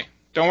about to say.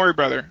 Don't worry,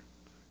 brother.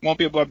 Won't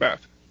be a bloodbath.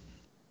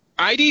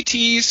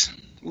 IDT's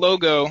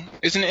logo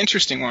is an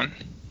interesting one.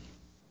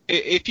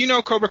 If you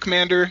know Cobra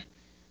Commander,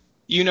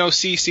 you know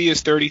CC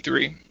is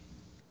 33. And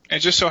it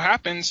just so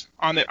happens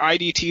on the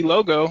IDT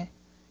logo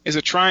is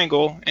a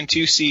triangle and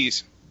 2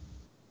 C's.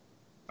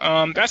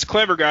 That's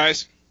clever,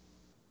 guys.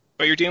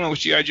 But you're dealing with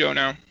G.I. Joe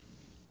now.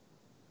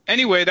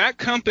 Anyway, that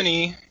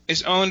company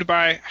is owned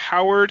by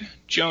Howard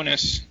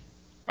Jonas.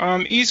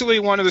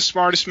 Easily one of the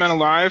smartest men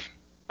alive.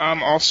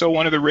 Also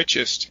one of the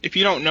richest. If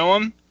you don't know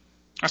him,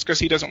 that's because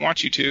he doesn't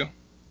want you to.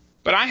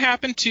 But I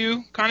happen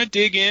to kind of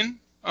dig in.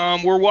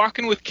 We're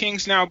walking with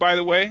kings now, by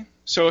the way,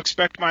 so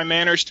expect my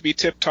manners to be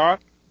tip-top.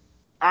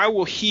 I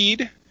will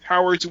heed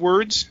Howard's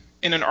words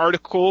in an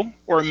article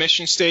or a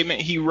mission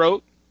statement he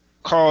wrote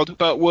called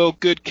 "But Will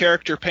Good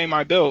Character Pay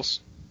My Bills?"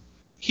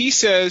 He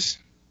says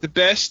the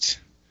best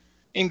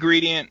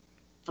ingredient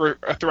for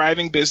a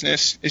thriving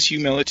business is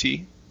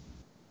humility.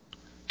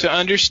 to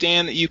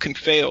understand that you can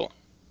fail.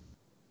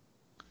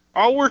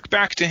 I'll work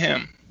back to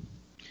him.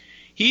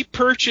 He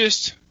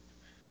purchased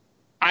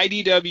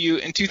IDW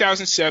in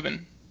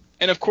 2007,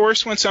 and of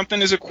course when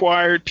something is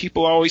acquired,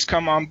 people always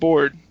come on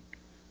board.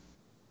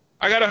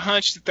 I got a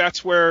hunch that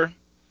that's where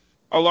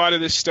a lot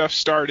of this stuff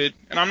started,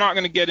 and I'm not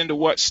going to get into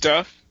what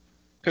stuff,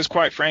 because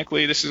quite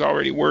frankly, this is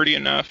already wordy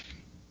enough.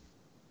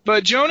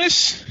 But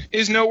Jonas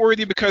is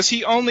noteworthy because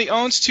he only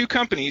owns 2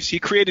 companies. He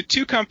created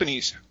 2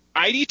 companies,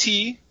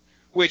 IDT,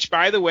 which,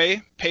 by the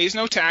way, pays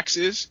no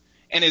taxes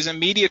and is a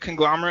media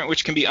conglomerate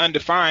which can be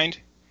undefined,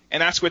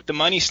 and that's with the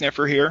money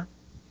sniffer here.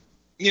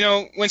 You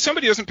know, when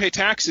somebody doesn't pay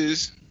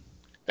taxes,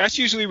 that's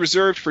usually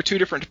reserved for 2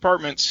 different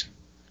departments,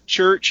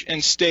 church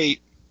and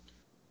state.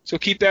 So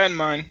keep that in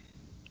mind.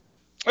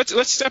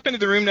 Let's step into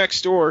the room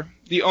next door,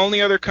 the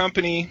only other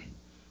company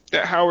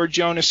that Howard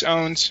Jonas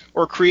owns,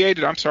 or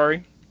created, I'm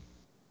sorry,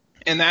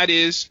 and that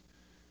is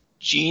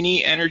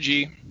Genie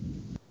Energy.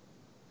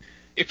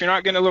 If you're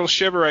not getting a little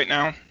shiver right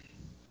now,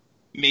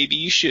 maybe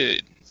you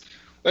should.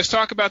 Let's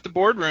talk about the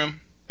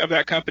boardroom of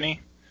that company.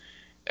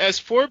 As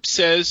Forbes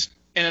says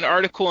in an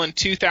article in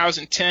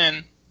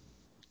 2010,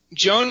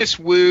 Jonas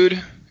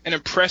wooed an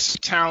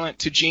impressive talent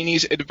to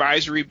Genie's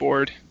advisory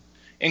board,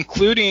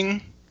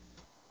 including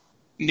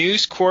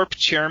News Corp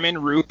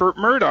chairman Rupert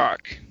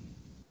Murdoch.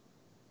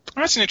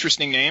 That's an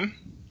interesting name.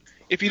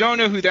 If you don't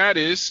know who that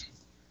is,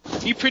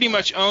 he pretty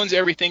much owns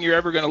everything you're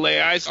ever going to lay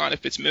eyes on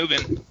if it's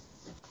moving.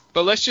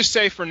 But let's just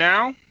say for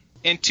now,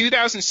 in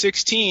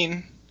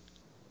 2016,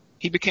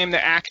 he became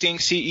the acting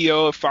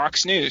CEO of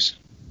Fox News.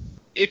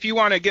 If you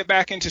want to get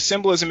back into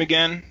symbolism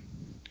again,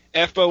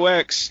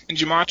 FOX in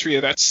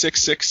Gematria, that's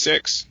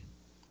 666.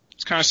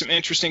 It's kind of some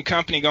interesting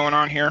company going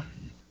on here.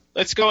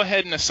 Let's go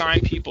ahead and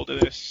assign people to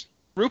this.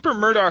 Rupert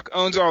Murdoch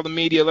owns all the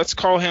media. Let's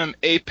call him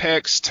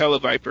Apex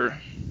Televiper.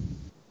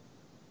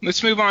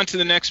 Let's move on to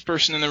the next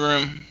person in the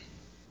room.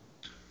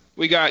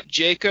 We got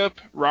Jacob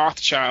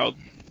Rothschild.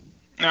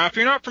 Now, if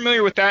you're not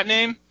familiar with that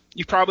name,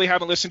 you probably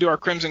haven't listened to our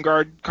Crimson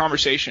Guard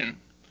conversation.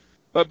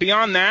 But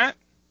beyond that,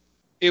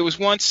 it was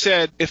once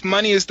said, if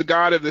money is the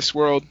god of this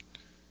world,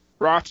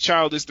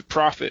 Rothschild is the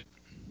prophet.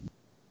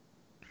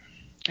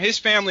 His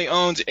family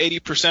owns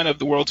 80% of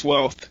the world's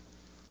wealth.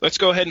 Let's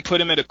go ahead and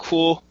put him at a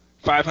cool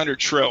 500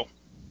 trill.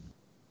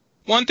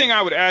 One thing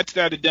I would add to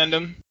that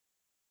addendum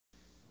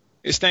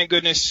is, thank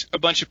goodness, a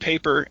bunch of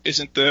paper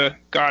isn't the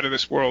god of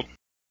this world.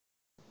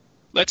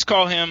 Let's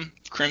call him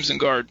Crimson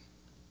Guard.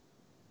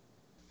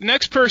 The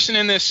next person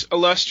in this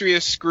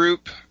illustrious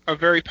group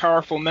of very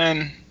powerful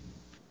men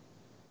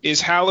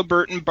is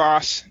Halliburton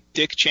boss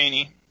Dick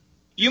Cheney.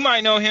 You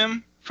might know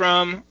him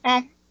from,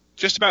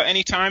 just about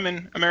any time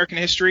in American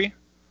history.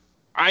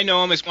 I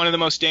know him as one of the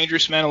most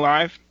dangerous men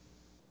alive.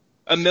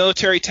 A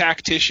military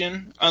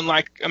tactician,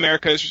 unlike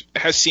America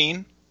has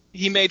seen.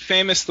 He made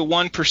famous the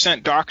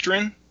 1%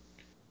 doctrine.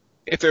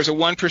 If there's a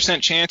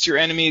 1% chance your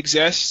enemy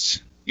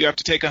exists, you have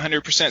to take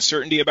 100%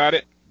 certainty about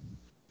it.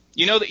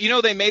 You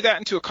know they made that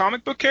into a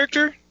comic book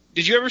character?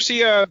 Did you ever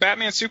see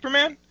Batman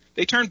Superman?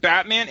 They turned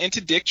Batman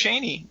into Dick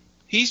Cheney.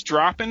 He's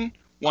dropping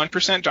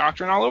 1%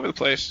 doctrine all over the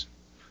place.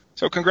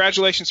 So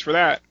congratulations for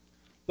that.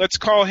 Let's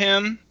call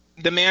him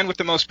the man with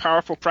the most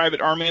powerful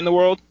private army in the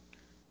world,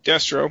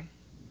 Destro.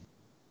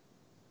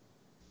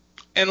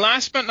 And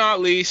last but not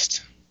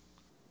least,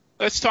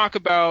 let's talk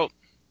about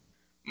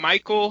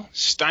Michael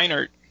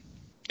Steinert.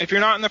 If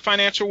you're not in the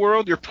financial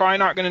world, you're probably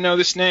not going to know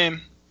this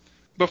name.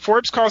 But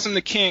Forbes calls him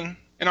the king,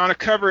 and on a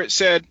cover it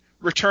said,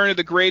 "Return of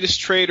the greatest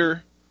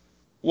trader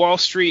Wall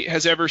Street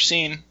has ever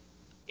seen."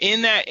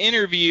 In that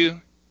interview,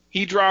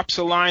 he drops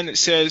a line that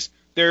says,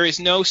 "There is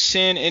no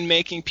sin in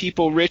making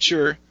people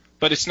richer,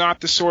 but it's not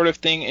the sort of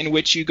thing in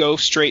which you go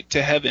straight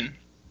to heaven."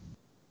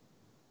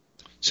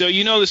 So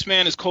you know this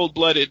man is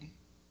cold-blooded.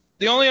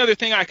 The only other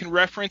thing I can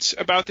reference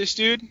about this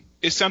dude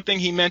is something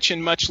he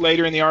mentioned much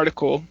later in the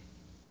article,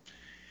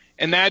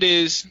 and that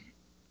is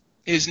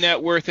his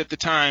net worth at the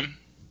time.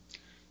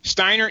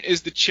 Steinert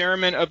is the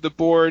chairman of the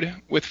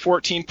board with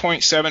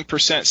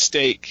 14.7%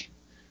 stake,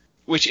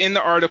 which in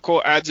the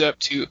article adds up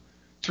to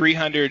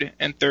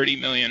 $330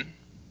 million.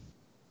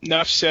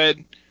 Enough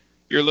said,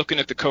 you're looking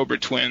at the Cobra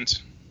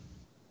twins.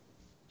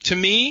 To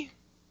me,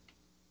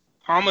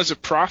 Hama's a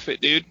prophet,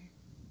 dude.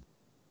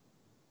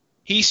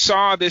 He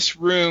saw this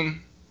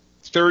room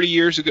 30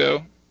 years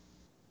ago.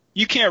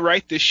 You can't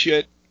write this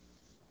shit.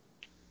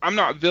 I'm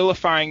not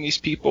vilifying these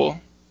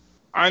people.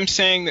 I'm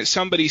saying that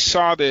somebody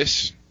saw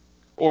this,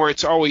 or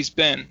it's always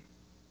been.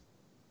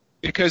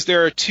 Because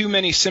there are too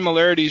many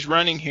similarities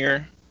running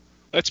here.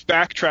 Let's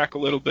backtrack a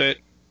little bit.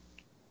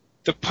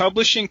 The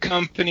publishing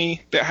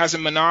company that has a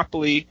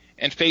monopoly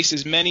and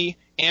faces many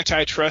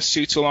antitrust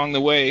suits along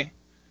the way,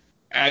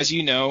 as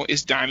you know,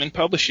 is Diamond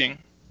Publishing.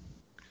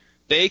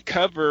 They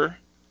cover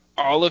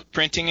all of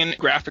printing and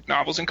graphic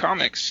novels and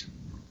comics.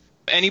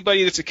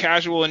 Anybody that's a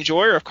casual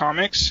enjoyer of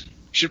comics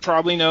should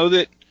probably know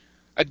that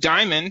a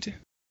diamond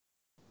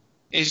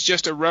is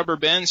just a rubber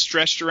band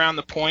stretched around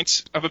the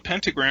points of a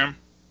pentagram.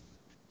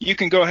 You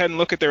can go ahead and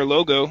look at their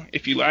logo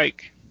if you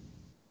like.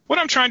 What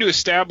I'm trying to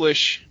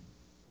establish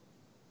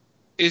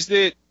is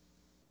that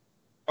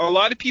a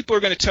lot of people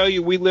are going to tell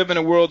you we live in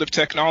a world of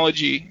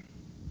technology.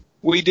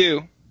 We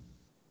do.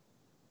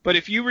 But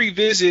if you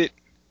revisit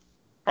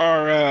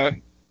our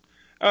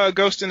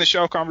Ghost in the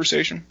Shell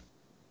conversation,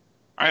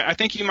 I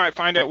think you might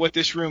find out what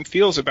this room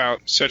feels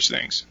about such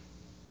things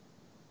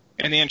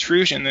and the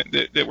intrusion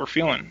that we're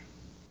feeling.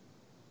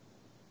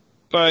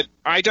 But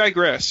I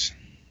digress,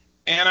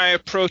 and I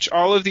approach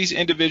all of these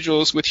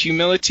individuals with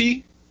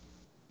humility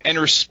and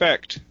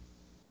respect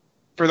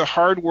for the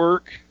hard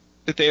work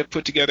that they have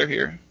put together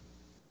here.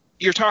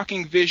 You're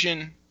talking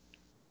vision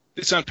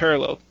that's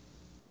unparalleled.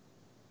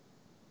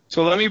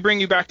 So let me bring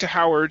you back to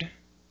Howard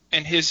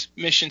and his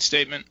mission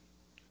statement.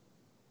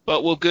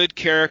 But will good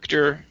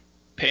character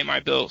pay my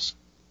bills?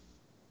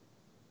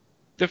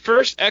 The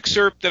first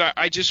excerpt that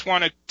I just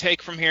want to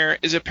take from here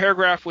is a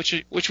paragraph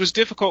which was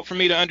difficult for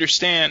me to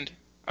understand.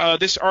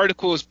 This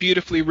article is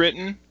beautifully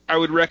written. I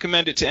would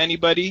recommend it to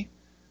anybody.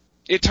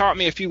 It taught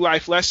me a few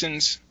life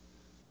lessons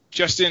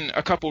just in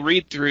a couple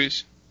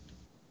read-throughs.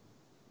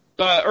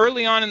 But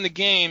early on in the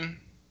game,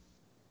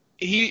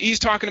 he's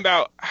talking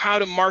about how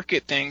to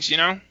market things, you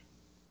know?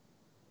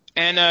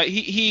 And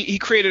he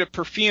created a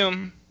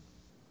perfume,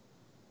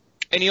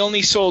 and he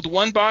only sold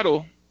one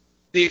bottle.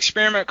 The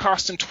experiment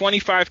cost him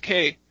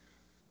 $25,000.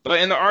 But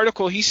in the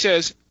article, he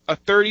says a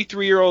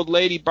 33-year-old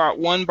lady bought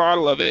one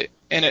bottle of it,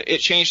 and it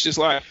changed his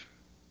life.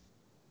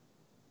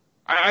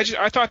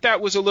 I thought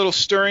that was a little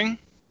stirring.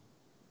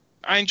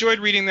 I enjoyed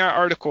reading that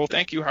article.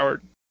 Thank you,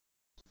 Howard.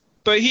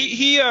 But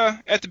he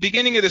at the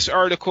beginning of this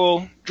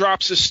article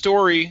drops a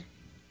story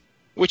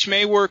which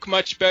may work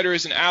much better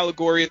as an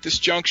allegory at this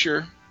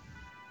juncture.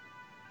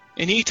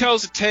 And he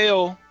tells a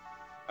tale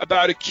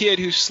about a kid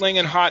who's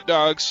slinging hot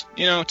dogs,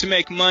 you know, to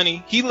make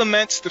money. He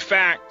laments the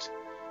fact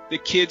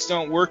that kids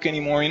don't work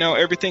anymore, you know,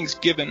 everything's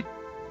given.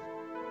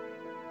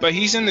 But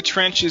he's in the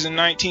trenches in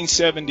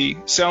 1970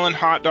 selling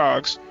hot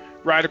dogs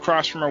right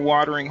across from a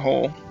watering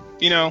hole.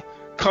 You know,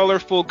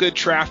 colorful, good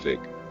traffic.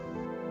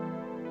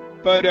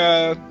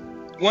 But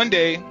one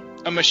day,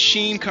 a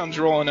machine comes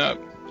rolling up.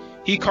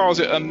 He calls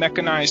it a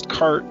mechanized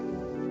cart.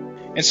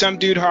 And some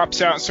dude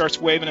hops out and starts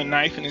waving a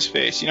knife in his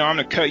face. You know, I'm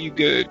going to cut you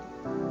good.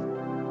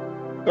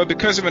 But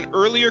because of an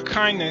earlier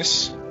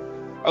kindness,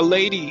 a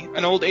lady,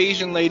 an old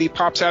Asian lady,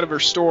 pops out of her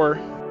store.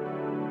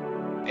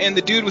 And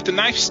the dude with the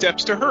knife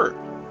steps to her.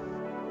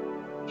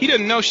 He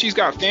doesn't know she's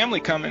got family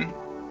coming.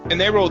 And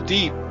they roll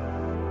deep.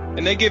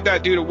 And they give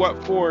that dude a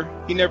what for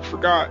he never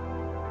forgot.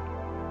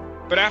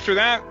 But after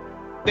that,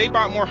 they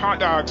bought more hot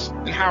dogs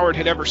than Howard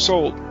had ever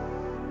sold.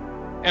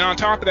 And on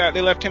top of that,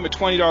 they left him a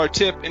 $20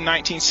 tip in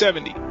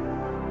 1970.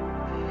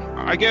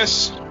 I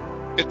guess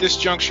at this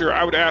juncture,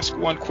 I would ask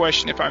one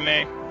question, if I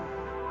may.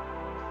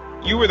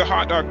 You were the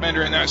hot dog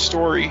vendor in that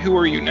story. Who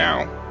are you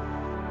now?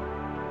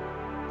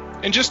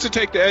 And just to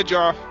take the edge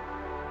off,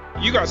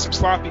 you got some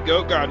sloppy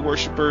goat god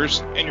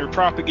worshippers in your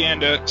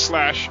propaganda /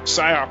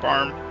 psyop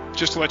arm,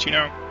 just to let you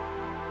know.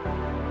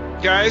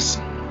 Guys,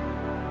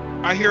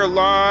 I hear a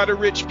lot of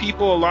rich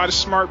people, a lot of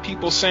smart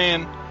people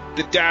saying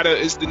that data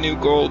is the new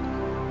gold.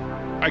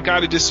 I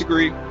gotta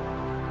disagree.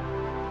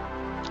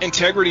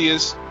 Integrity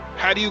is.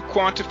 How do you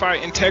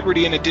quantify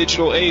integrity in a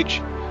digital age?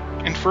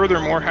 And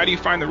furthermore, how do you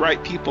find the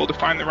right people to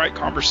find the right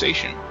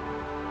conversation?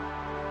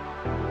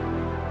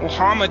 Well,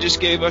 Hama just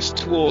gave us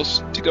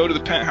tools to go to the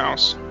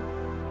penthouse,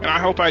 and I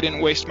hope I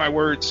didn't waste my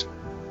words.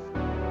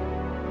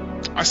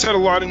 I said a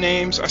lot of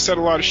names, I said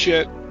a lot of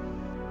shit.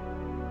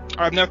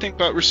 I have nothing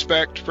but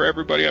respect for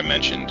everybody I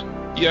mentioned.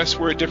 Yes,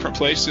 we're at different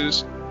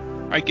places.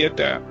 I get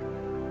that.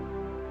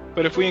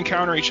 But if we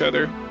encounter each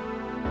other,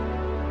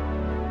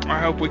 I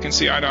hope we can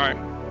see eye to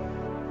eye.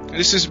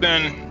 This has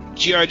been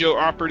G.I. Joe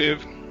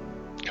Operative,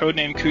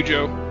 codename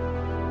Cujo.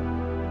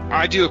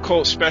 I do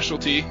occult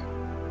specialty,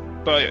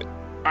 but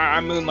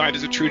I moonlight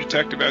as a true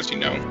detective, as you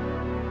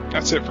know.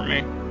 That's it for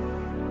me.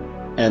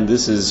 And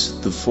this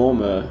is the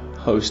former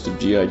host of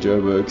G.I.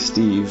 Joeberg,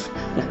 Steve.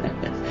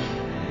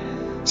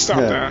 Stop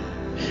that.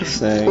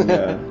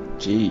 Saying,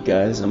 gee,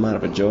 guys, I'm out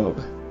of a job.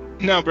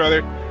 No,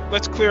 brother.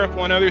 Let's clear up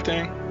one other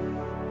thing.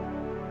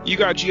 You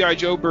got G.I.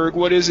 Joeberg.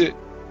 What is it?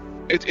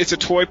 It's a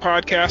toy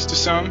podcast to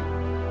some.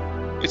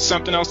 It's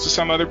something else to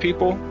some other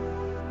people.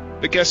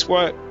 But guess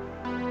what?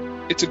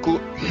 It's I'm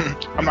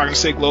not going to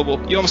say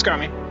global. You almost got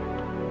me.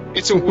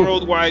 It's a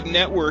worldwide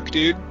network,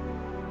 dude.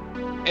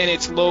 And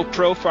it's low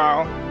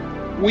profile.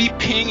 We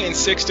ping in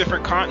 6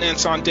 different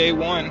continents on day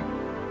 1.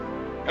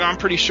 And I'm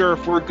pretty sure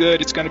if we're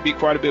good, it's going to be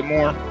quite a bit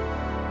more.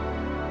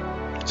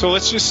 So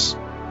let's just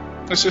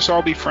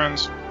all be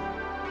friends.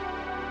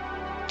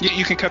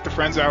 You can cut the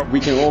friends out. We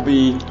can all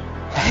be...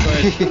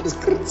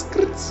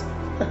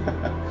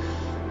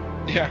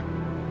 Yeah.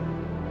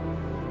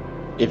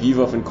 If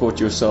you've often caught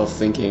yourself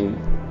thinking,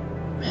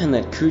 man,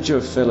 that Cujo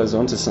fella's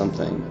onto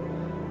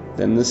something,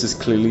 then this is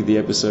clearly the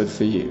episode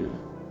for you.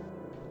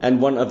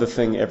 And one other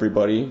thing,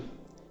 everybody.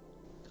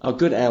 Our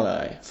good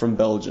ally from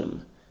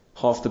Belgium,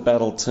 Half the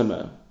Battle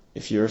Timmer.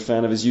 If you're a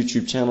fan of his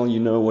YouTube channel, you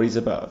know what he's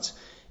about.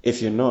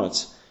 If you're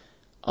not,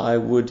 I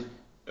would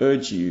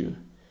urge you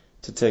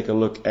to take a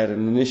look at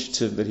an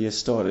initiative that he has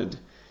started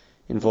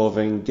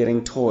involving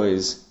getting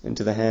toys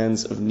into the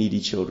hands of needy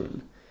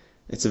children.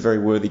 It's a very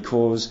worthy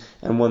cause,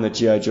 and one that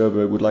G.I.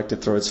 Joburg would like to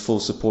throw its full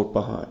support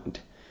behind.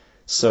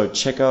 So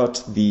check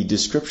out the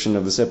description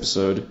of this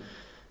episode,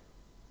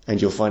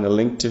 and you'll find a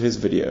link to his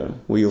video,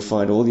 where you'll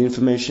find all the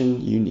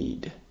information you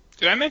need.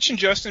 Did I mention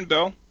Justin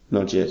Bell?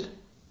 Not yet.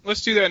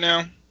 Let's do that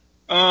now.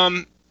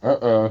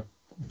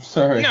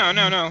 Sorry. No,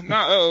 not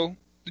uh-oh.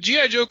 The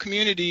G.I. Joe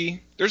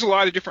community, there's a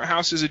lot of different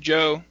houses of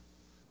Joe,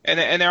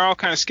 and they're all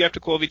kind of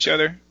skeptical of each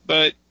other,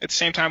 but at the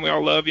same time we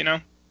all love,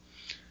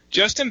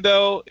 Justin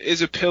Bell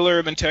is a pillar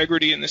of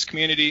integrity in this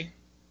community.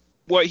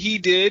 What he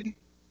did,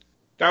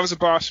 that was a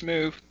boss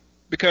move,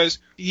 because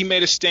he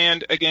made a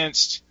stand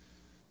against,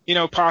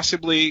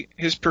 possibly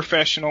his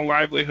professional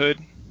livelihood.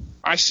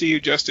 I see you,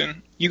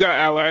 Justin. You got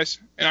allies,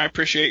 and I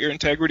appreciate your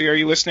integrity. Are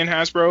you listening,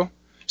 Hasbro?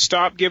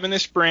 Stop giving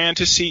this brand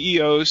to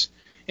CEOs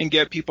and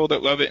get people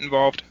that love it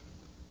involved.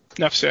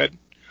 Enough said.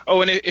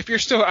 Oh, and if you're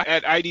still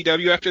at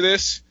IDW after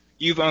this,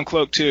 you've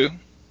uncloaked too.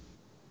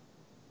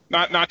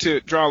 Not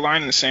to draw a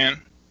line in the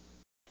sand.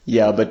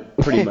 Yeah, but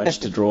pretty much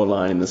to draw a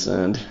line in the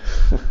sand.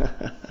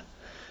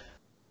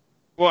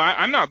 Well,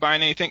 I'm not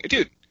buying anything.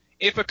 Dude,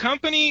 if a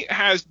company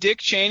has Dick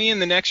Cheney in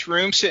the next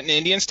room sitting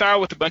Indian style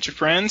with a bunch of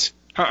friends,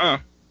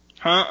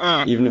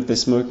 Even if they're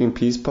smoking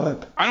peace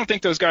pipe? I don't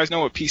think those guys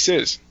know what peace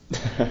is.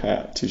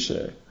 Touche.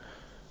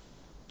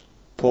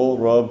 Paul,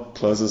 Rob,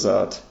 close us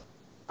out.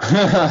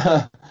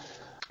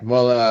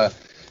 Well,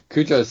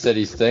 Cujo said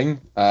his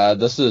thing.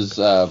 This is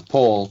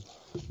Paul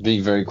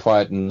being very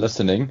quiet and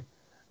listening,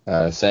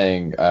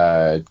 saying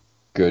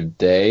good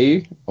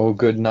day or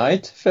good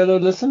night, fellow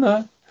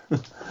listener.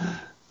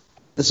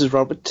 This is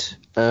Robert.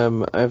 I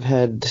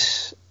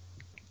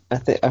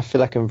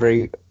feel like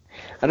I'm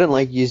I don't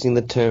like using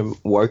the term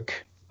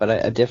woke, but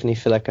I definitely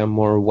feel like I'm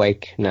more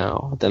awake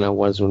now than I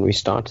was when we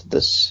started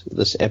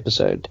this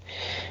episode.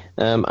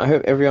 I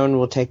hope everyone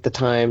will take the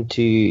time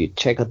to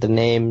check out the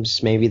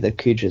names, maybe that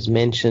Cujo's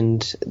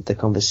mentioned, the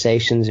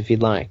conversations if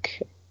you'd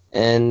like,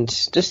 and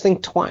just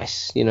think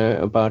twice,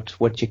 about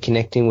what you're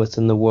connecting with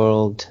in the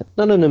world,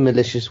 not in a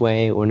malicious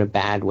way or in a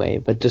bad way,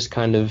 but just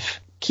kind of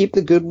keep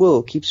the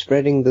goodwill, keep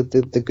spreading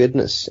the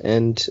goodness,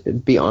 and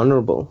be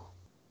honorable.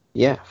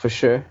 Yeah, for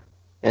sure.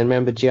 And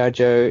remember, G.I.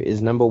 Joe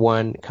is number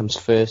one, comes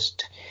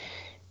first.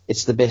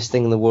 It's the best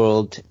thing in the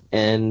world,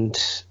 and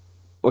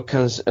what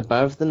comes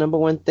above the number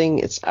one thing?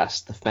 It's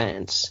us, the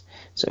fans.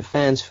 So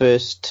fans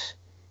first,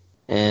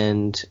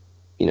 and,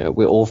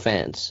 we're all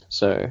fans.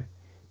 So,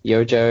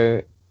 Yo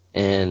Joe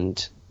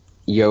and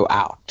Yo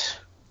out.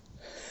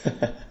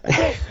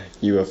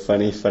 You a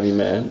funny, funny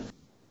man.